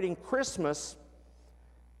celebrating Christmas,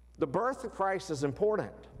 The birth of Christ is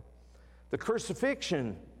important. The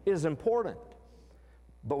crucifixion is important.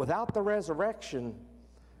 But without the resurrection,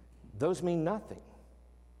 those mean nothing.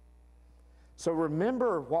 So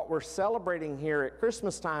remember, what we're celebrating here at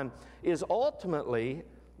Christmas time is ultimately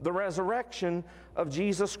the resurrection of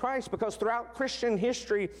Jesus Christ, because throughout Christian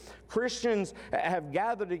history, Christians have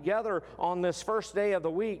gathered together on this first day of the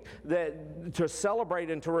week to celebrate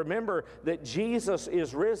and to remember that Jesus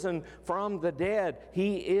is risen from the dead.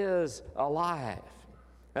 He is alive.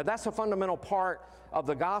 Now, that's a fundamental part of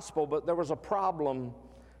the gospel, but there was a problem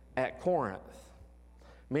at Corinth.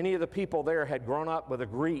 Many of the people there had grown up with a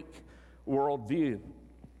Greek worldview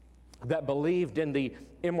that believed in the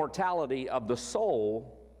immortality of the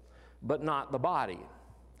soul, but not the body.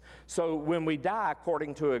 So when we die,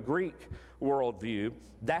 according to a Greek worldview,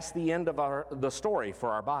 that's the end of the story for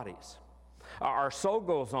our bodies. Our soul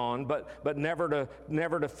goes on, but never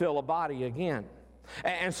to fill a body again.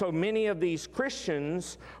 And so many of these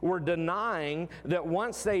Christians were denying that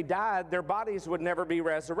once they died, their bodies would never be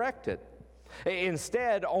resurrected.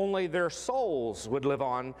 Instead, only their souls would live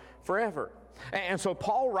on forever. And so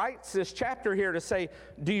Paul writes this chapter here to say,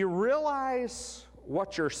 do you realize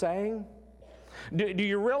what you're saying? Do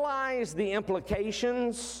you realize the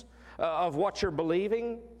implications of what you're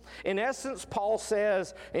believing? In essence, Paul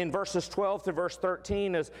says in verses 12 to verse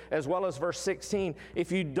 13, as well as verse 16,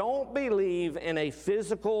 if you don't believe in a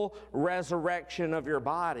physical resurrection of your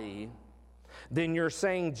body, then you're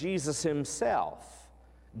saying Jesus himself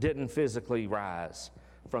didn't physically rise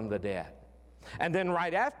from the dead. And then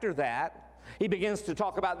right after that, he begins to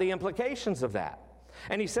talk about the implications of that.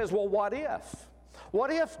 And he says, well, what if?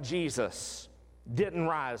 What if Jesus didn't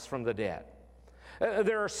rise from the dead?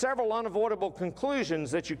 There are several unavoidable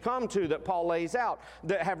conclusions that you come to that Paul lays out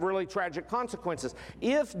that have really tragic consequences.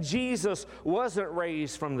 If Jesus wasn't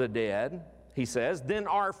raised from the dead, he says, then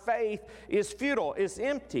our faith is futile, it's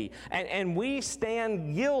empty, and we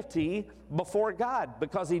stand guilty before God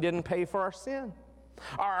because he didn't pay for our sin.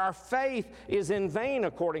 Our faith is in vain,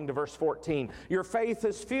 according to verse 14. Your faith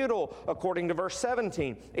is futile, according to verse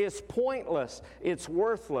 17. It's pointless, it's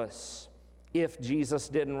worthless. If Jesus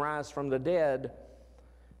didn't rise from the dead,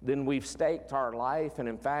 then we've staked our life and,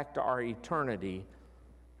 in fact, our eternity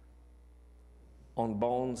on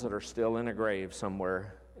bones that are still in a grave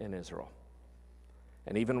somewhere in Israel.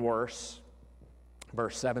 And even worse,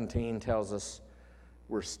 verse 17 tells us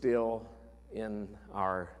we're still in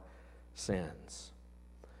our sins.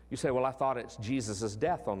 You say, well, I thought it's Jesus'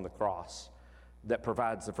 death on the cross that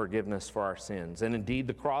provides the forgiveness for our sins. And indeed,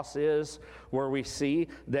 the cross is where we see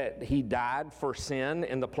that he died for sin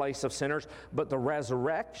in the place of sinners, but the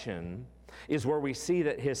resurrection is where we see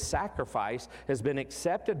that his sacrifice has been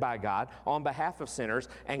accepted by God on behalf of sinners,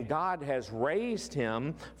 and God has raised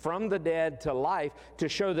him from the dead to life to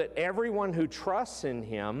show that everyone who trusts in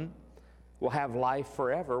him will have life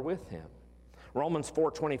forever with him. Romans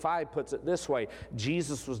 4:25 puts it this way: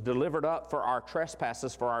 Jesus was delivered up for our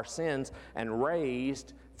trespasses, for our sins, and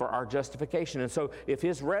raised for our justification. And so if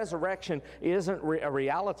his resurrection isn't a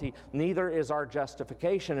reality, neither is our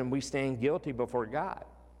justification, and we stand guilty before God.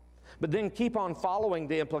 But then keep on following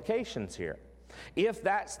the implications here. If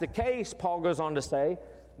that's the case, Paul goes on to say,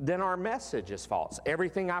 then our message is false.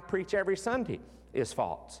 Everything I preach every Sunday is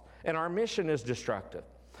false, and our mission is destructive.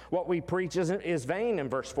 What we preach is vain in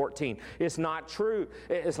verse 14. It's not true.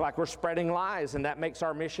 It's like we're spreading lies, and that makes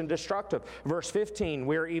our mission destructive. Verse 15,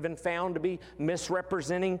 we're even found to be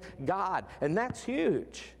misrepresenting God, and that's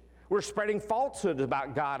huge. We're spreading falsehoods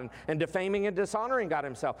about God and defaming and dishonoring God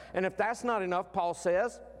himself. And if that's not enough, Paul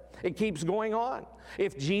says, it keeps going on.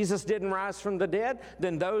 If Jesus didn't rise from the dead,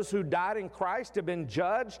 then those who died in Christ have been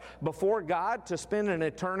judged before God to spend an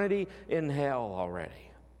eternity in hell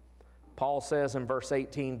already. Paul says in verse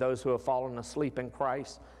 18, those who have fallen asleep in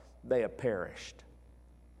Christ, they have perished.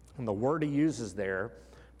 And the word he uses there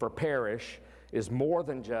for perish is more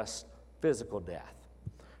than just physical death.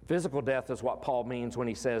 Physical death is what Paul means when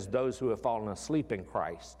he says those who have fallen asleep in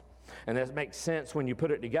Christ. And that makes sense when you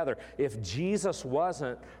put it together. If Jesus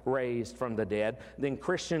wasn't raised from the dead, then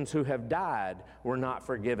Christians who have died were not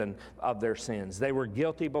forgiven of their sins. They were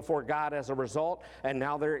guilty before God as a result, and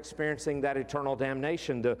now they're experiencing that eternal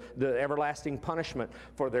damnation, the everlasting punishment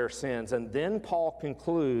for their sins. And then Paul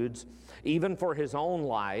concludes, even for his own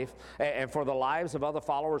life and for the lives of other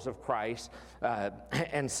followers of Christ,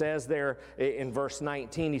 and says there in verse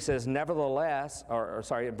 19, he says, nevertheless,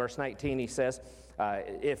 in verse 19 he says,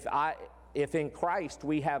 if in Christ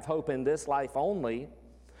we have hope in this life only,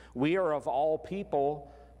 we are of all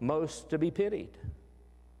people most to be pitied.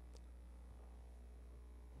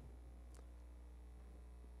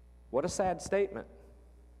 What a sad statement.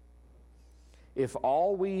 if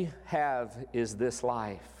all we have is this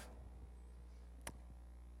life,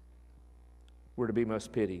 we're to be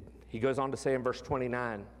most pitied. He goes on to say in verse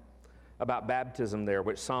 29 about baptism there,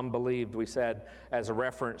 which some believed, we said, as a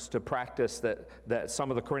reference to practice that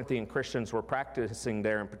some of the Corinthian Christians were practicing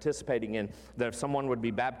there and participating in, that if someone would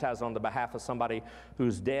be baptized on the behalf of somebody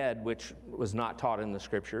who's dead, which was not taught in the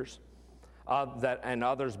Scriptures, and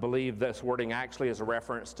others believe this wording actually is a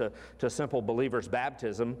reference to simple believers'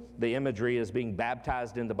 baptism. The imagery is being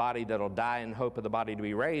baptized in the body that'll die in hope of the body to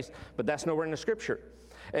be raised, but that's nowhere in the Scripture.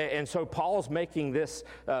 And so Paul's making this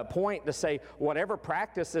point to say whatever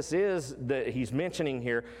practice this is that he's mentioning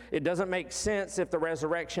here, it doesn't make sense if the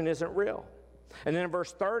resurrection isn't real. And then in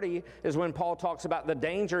verse 30 is when Paul talks about the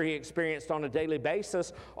danger he experienced on a daily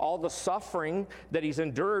basis, all the suffering that he's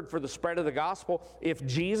endured for the spread of the gospel. If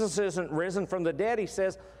Jesus isn't risen from the dead, he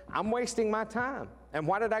says, I'm wasting my time. And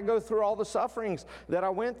why did I go through all the sufferings that I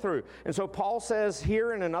went through? And so Paul says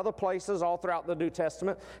here and in other places all throughout the New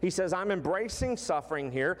Testament, he says, I'm embracing suffering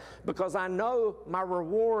here because I know my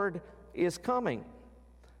reward is coming.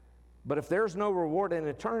 But if there's no reward in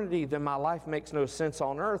eternity, then my life makes no sense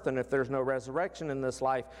on earth. And if there's no resurrection in this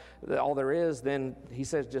life, all there is, then he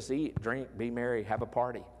says, just eat, drink, be merry, have a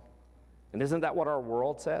party. And isn't that what our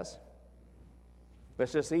world says?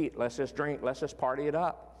 Let's just eat, let's just drink, let's just party it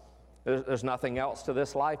up. There's nothing else to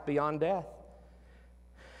this life beyond death.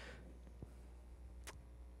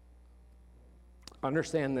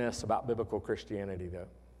 Understand this about biblical Christianity, though.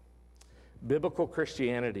 Biblical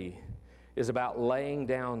Christianity is about laying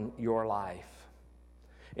down your life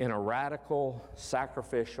in a radical,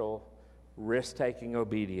 sacrificial, risk-taking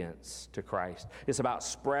obedience to Christ. It's about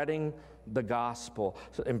spreading the gospel,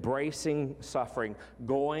 so embracing suffering,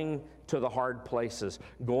 going to the hard places,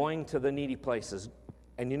 going to the needy places.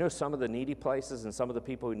 And you know some of the needy places and some of the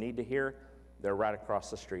people who need to hear, they're right across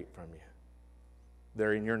the street from you.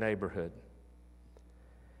 They're in your neighborhood.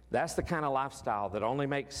 That's the kind of lifestyle that only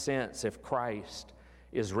makes sense if Christ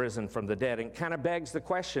is risen from the dead. And kind of begs the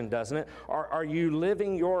question, doesn't it? Are you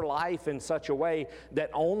living your life in such a way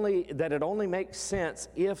that it only makes sense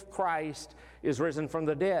if Christ is risen from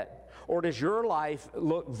the dead? Or does your life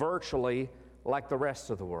look virtually like the rest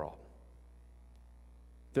of the world?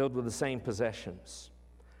 Filled with the same possessions,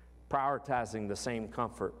 prioritizing the same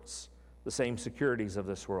comforts, the same securities of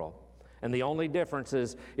this world. And the only difference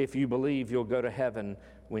is if you believe you'll go to heaven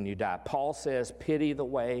when you die. Paul says, pity the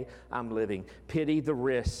way I'm living. Pity the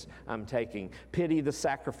risks I'm taking. Pity the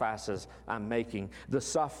sacrifices I'm making. The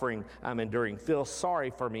suffering I'm enduring. Feel sorry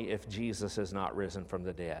for me if Jesus is not risen from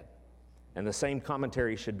the dead. And the same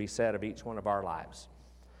commentary should be said of each one of our lives.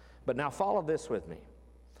 But now follow this with me.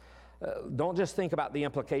 Don't just think about the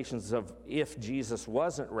implications of if Jesus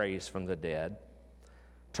wasn't raised from the dead.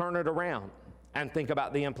 Turn it around and think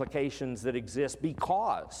about the implications that exist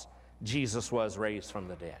because Jesus was raised from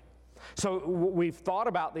the dead. So we've thought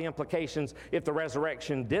about the implications if the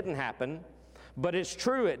resurrection didn't happen, but it's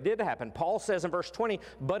true, it did happen. Paul says in verse 20,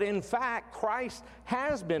 but in fact, Christ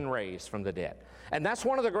has been raised from the dead. And that's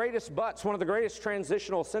one of the greatest buts, one of the greatest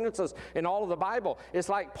transitional sentences in all of the Bible. It's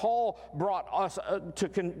like Paul brought us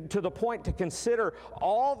to the point to consider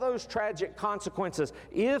all those tragic consequences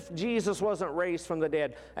if Jesus wasn't raised from the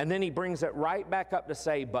dead. And then he brings it right back up to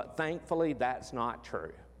say, but thankfully that's not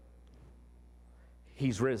true.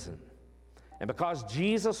 He's risen. And because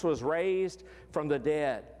Jesus was raised from the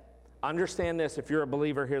dead, understand this, if you're a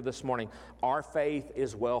believer here this morning, our faith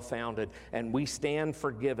is well-founded and we stand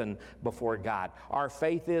forgiven before God. Our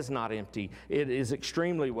faith is not empty. It is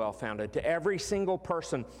extremely well-founded. To every single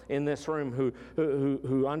person in this room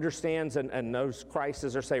who understands and knows Christ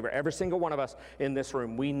as their Savior, every single one of us in this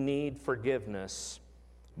room, we need forgiveness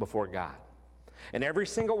before God. And every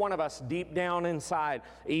single one of us deep down inside,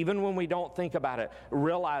 even when we don't think about it,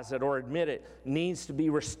 realize it or admit it, needs to be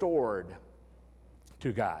restored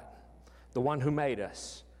to God. The one who made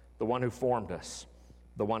us, the one who formed us,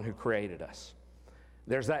 the one who created us.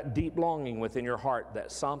 There's that deep longing within your heart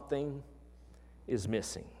that something is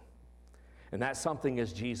missing. And that something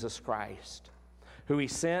is Jesus Christ, who he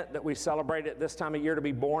sent that we celebrate at this time of year to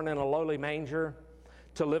be born in a lowly manger,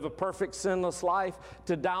 to live a perfect sinless life,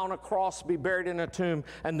 to die on a cross, be buried in a tomb,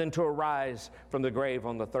 and then to arise from the grave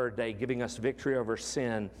on the third day, giving us victory over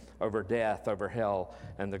sin, over death, over hell,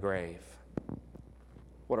 and the grave.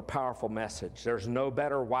 What a powerful message. There's no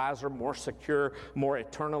better, wiser, more secure, more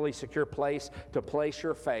eternally secure place to place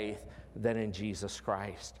your faith than in Jesus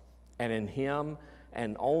Christ. And in him,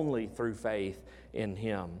 and only through faith in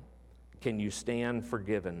him, can you stand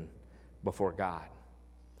forgiven before God.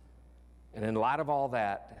 And in light of all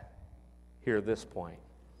that, here at this point,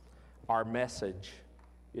 our message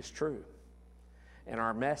is true. and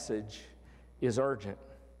our message is urgent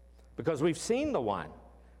because we've seen the one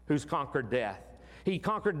who's conquered death. He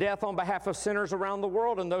conquered death on behalf of sinners around the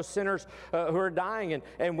world and those sinners who are dying.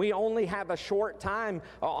 And we only have a short time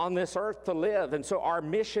on this earth to live. And so our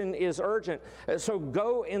mission is urgent. So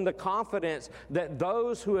go in the confidence that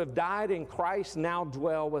those who have died in Christ now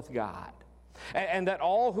dwell with God. And that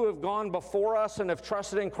all who have gone before us and have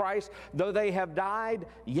trusted in Christ, though they have died,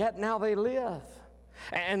 yet now they live.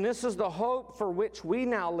 And this is the hope for which we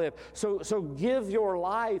now live. So give your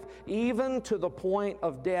life even to the point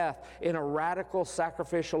of death in a radical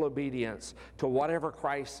sacrificial obedience to whatever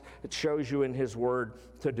Christ shows you in His Word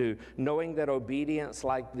to do, knowing that obedience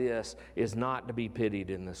like this is not to be pitied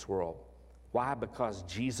in this world. Why? Because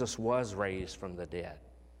Jesus was raised from the dead.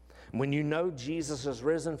 When you know Jesus is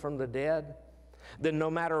risen from the dead, then no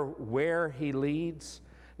matter where He leads,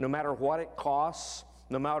 no matter what it costs,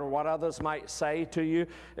 no matter what others might say to you,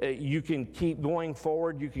 you can keep going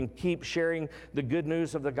forward. You can keep sharing the good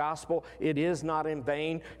news of the gospel. It is not in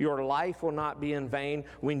vain. Your life will not be in vain.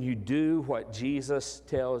 When you do what Jesus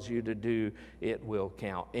tells you to do, it will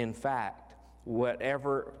count. In fact,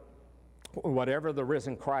 whatever the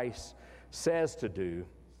risen Christ says to do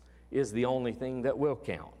is the only thing that will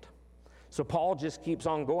count. So Paul just keeps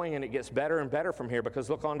on going, and it gets better and better from here, because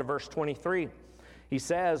look on to verse 23. He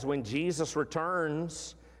says, when Jesus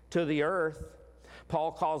returns to the earth,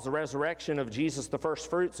 Paul calls the resurrection of Jesus the first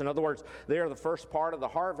fruits. In other words, they are the first part of the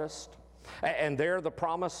harvest, and they're the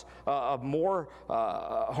promise of more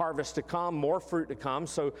harvest to come, more fruit to come.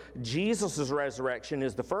 So Jesus' resurrection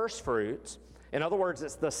is the first fruits. In other words,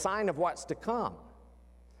 it's the sign of what's to come.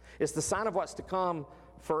 It's the sign of what's to come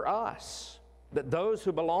for us, that those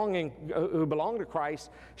who belong to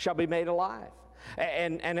Christ shall be made alive.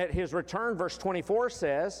 And at His return, verse 24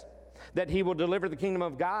 says that He will deliver the kingdom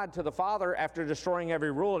of God to the Father after destroying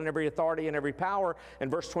every rule and every authority and every power. And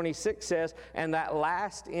verse 26 says, and that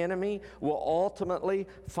last enemy will ultimately,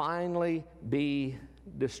 finally be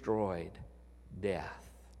destroyed, death.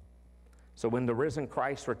 So when the risen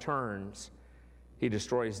Christ returns, He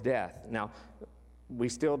destroys death. Now, we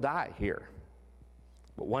still die here.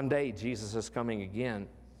 But one day Jesus is coming again,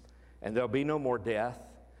 and there'll be no more death,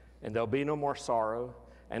 and there'll be no more sorrow,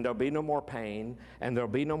 and there'll be no more pain, and there'll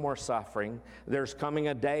be no more suffering. There's coming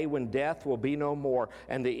a day when death will be no more.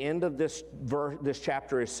 And the end of this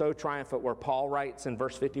chapter is so triumphant, where Paul writes in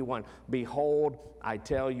verse 51, behold, I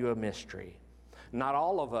tell you a mystery. Not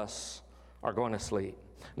all of us are going to sleep.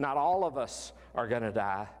 Not all of us are going to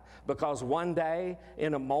die. Because one day,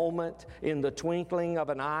 in a moment, in the twinkling of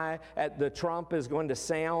an eye, the trump is going to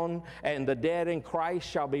sound, and the dead in Christ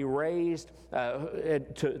shall be raised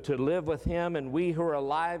to live with Him, and we who are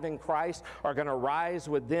alive in Christ are going to rise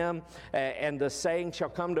with them, and the saying shall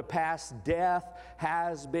come to pass, death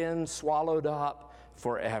has been swallowed up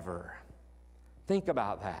forever. Think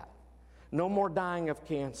about that. No more dying of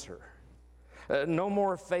cancer. No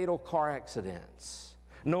more fatal car accidents.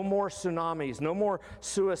 No more tsunamis, no more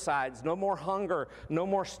suicides, no more hunger, no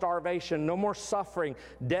more starvation, no more suffering.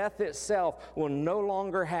 Death itself will no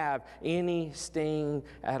longer have any sting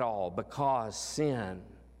at all, because sin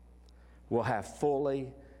will have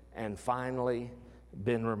fully and finally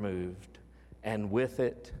been removed, and with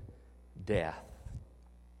it, death.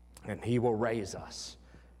 And He will raise us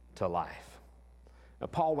to life. Now,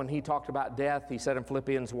 Paul, when he talked about death, he said in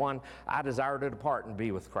Philippians 1, I desire to depart and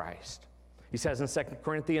be with Christ. He says in 2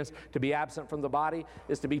 Corinthians, to be absent from the body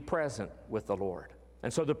is to be present with the Lord.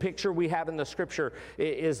 And so the picture we have in the Scripture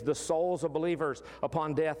is the souls of believers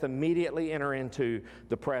upon death immediately enter into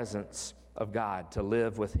the presence of God to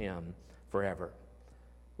live with Him forever.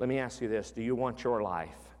 Let me ask you this. Do you want your life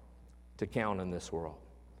to count in this world?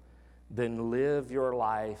 Then live your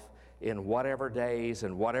life in whatever days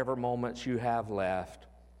and whatever moments you have left.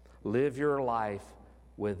 Live your life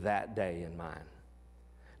with that day in mind,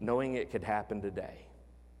 knowing it could happen today.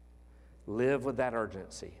 Live with that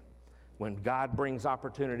urgency. When God brings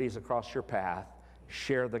opportunities across your path,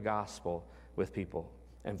 share the gospel with people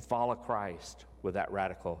and follow Christ with that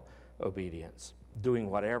radical obedience, doing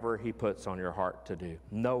whatever He puts on your heart to do,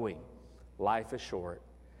 knowing life is short,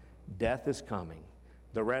 death is coming,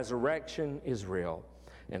 the resurrection is real,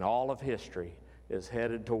 and all of history is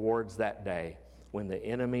headed towards that day when the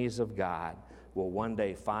enemies of God will one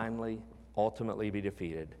day finally ultimately be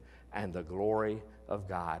defeated, and the glory of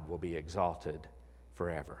God will be exalted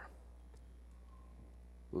forever.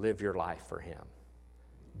 Live your life for Him.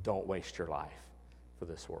 Don't waste your life for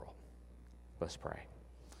this world. Let's pray.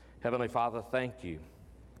 Heavenly Father, thank You.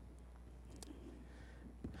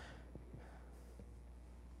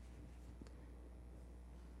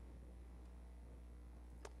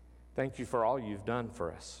 Thank you for all you've done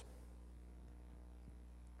for us.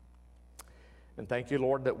 And thank you,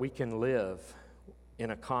 Lord, that we can live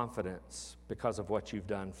in a confidence because of what you've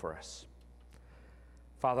done for us.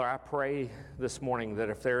 Father, I pray this morning that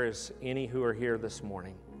if there is any who are here this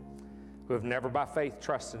morning who have never by faith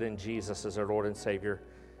trusted in Jesus as their Lord and Savior,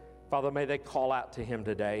 Father, may they call out to him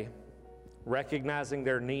today, recognizing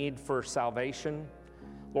their need for salvation.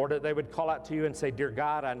 Lord, that they would call out to you and say, "Dear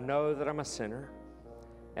God, I know that I'm a sinner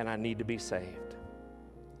and I need to be saved.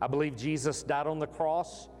 I believe Jesus died on the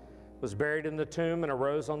cross, was buried in the tomb, and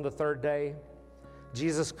arose on the third day.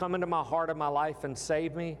 Jesus, come into my heart and my life and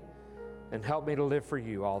save me and help me to live for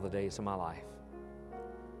you all the days of my life."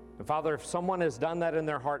 And Father, if someone has done that in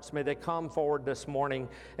their hearts, may they come forward this morning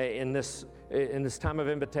in this time of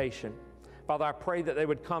invitation. Father, I pray that they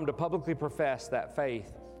would come to publicly profess that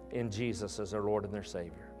faith in Jesus as their Lord and their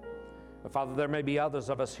Savior. And Father, there may be others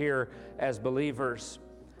of us here as believers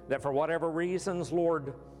that for whatever reasons,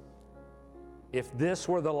 Lord, if this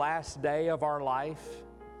were the last day of our life,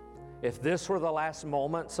 if this were the last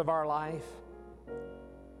moments of our life,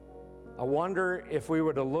 I wonder if we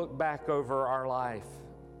were to look back over our life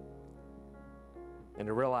and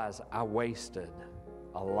to realize I wasted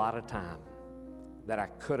a lot of time that I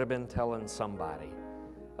could have been telling somebody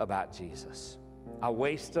about Jesus. I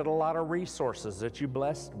wasted a lot of resources that you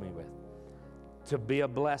blessed me with to be a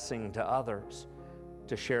blessing to others,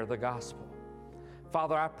 to share the gospel.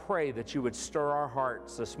 Father, I pray that you would stir our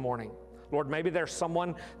hearts this morning. Lord, maybe there's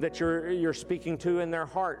someone that you're speaking to in their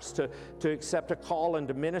hearts to accept a call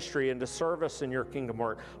into ministry and to service in your kingdom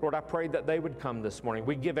work. Lord, I pray that they would come this morning.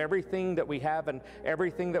 We give everything that we have and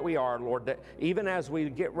everything that we are, Lord, that even as we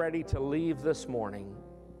get ready to leave this morning,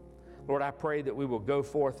 Lord, I pray that we will go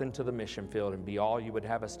forth into the mission field and be all you would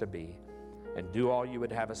have us to be and do all you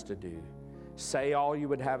would have us to do, say all you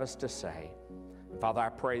would have us to say. And Father, I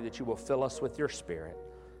pray that you will fill us with your Spirit.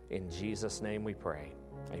 In Jesus' name we pray.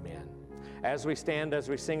 Amen. As we stand, as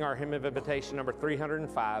we sing our hymn of invitation, number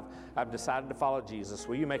 305, I've decided to follow Jesus.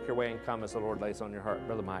 Will you make your way and come as the Lord lays on your heart?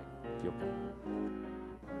 Brother Mike, if you'll come.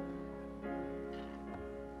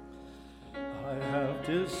 I have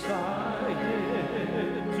decided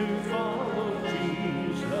to follow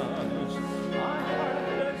Jesus. I have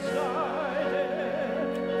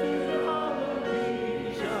decided to follow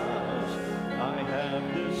Jesus. I have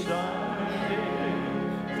decided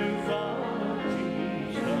to follow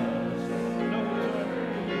Jesus. No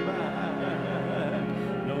turning back,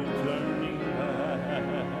 no turning back.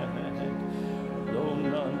 Though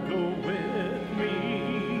none go with me,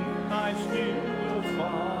 I still will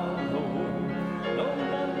follow. Though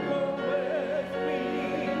none go with me,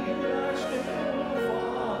 I still will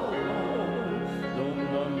follow. Though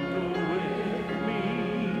none go with me,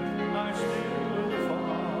 I still will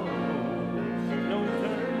follow. No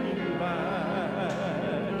turning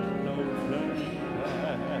back, no turning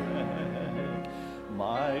back.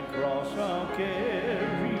 My cross I'll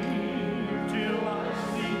carry till I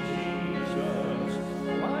see Jesus.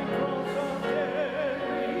 My cross I'll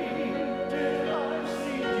carry till I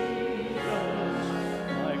see Jesus.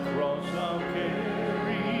 My cross I'll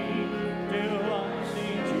carry till I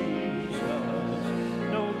see Jesus.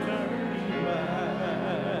 No turning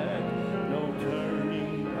back, no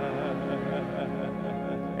turning back.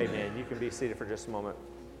 Amen. You can be seated for just a moment.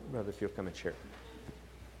 Brother, if you'll come and share.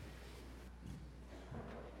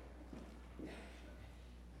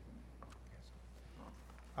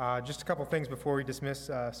 Just a couple things before we dismiss.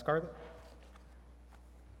 Scarlett?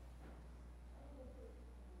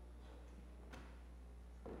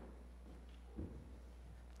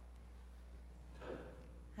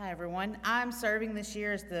 Hi, everyone. I'm serving this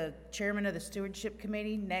year as the chairman of the Stewardship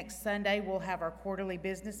Committee. Next Sunday, we'll have our quarterly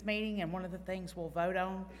business meeting, and one of the things we'll vote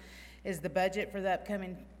on is the budget for the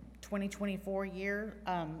upcoming 2024 year.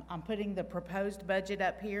 I'm putting the proposed budget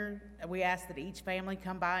up here. We ask that each family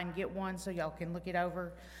come by and get one so y'all can look it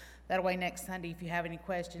over. That way next Sunday, if you have any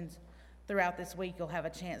questions throughout this week, you'll have a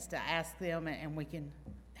chance to ask them, and we can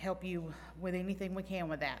help you with anything we can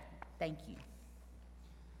with that. Thank you.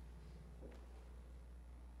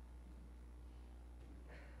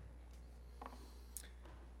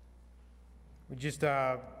 We just,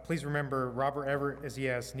 please remember Robert Everett as he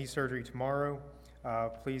has knee surgery tomorrow.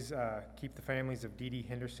 Please keep the families of Dee Dee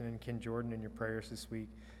Henderson and Ken Jordan in your prayers this week.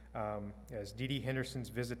 As Dee Dee Henderson's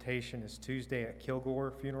visitation is Tuesday at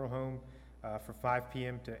Kilgore Funeral Home from 5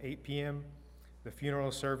 p.m. to 8 p.m. The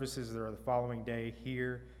funeral services are the following day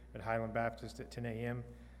here at Highland Baptist at 10 a.m.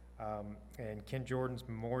 And Ken Jordan's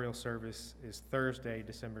memorial service is Thursday,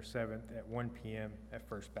 December 7th at 1 p.m. at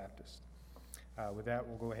First Baptist. With that,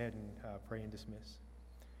 we'll go ahead and pray and dismiss.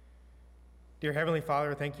 Dear Heavenly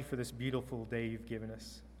Father, thank you for this beautiful day you've given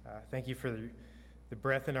us. Thank you for the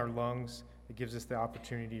breath in our lungs that gives us the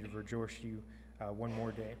opportunity to rejoice you one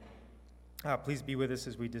more day. Please be with us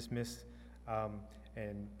as we dismiss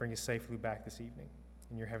and bring us safely back this evening.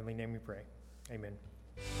 In your heavenly name we pray. Amen.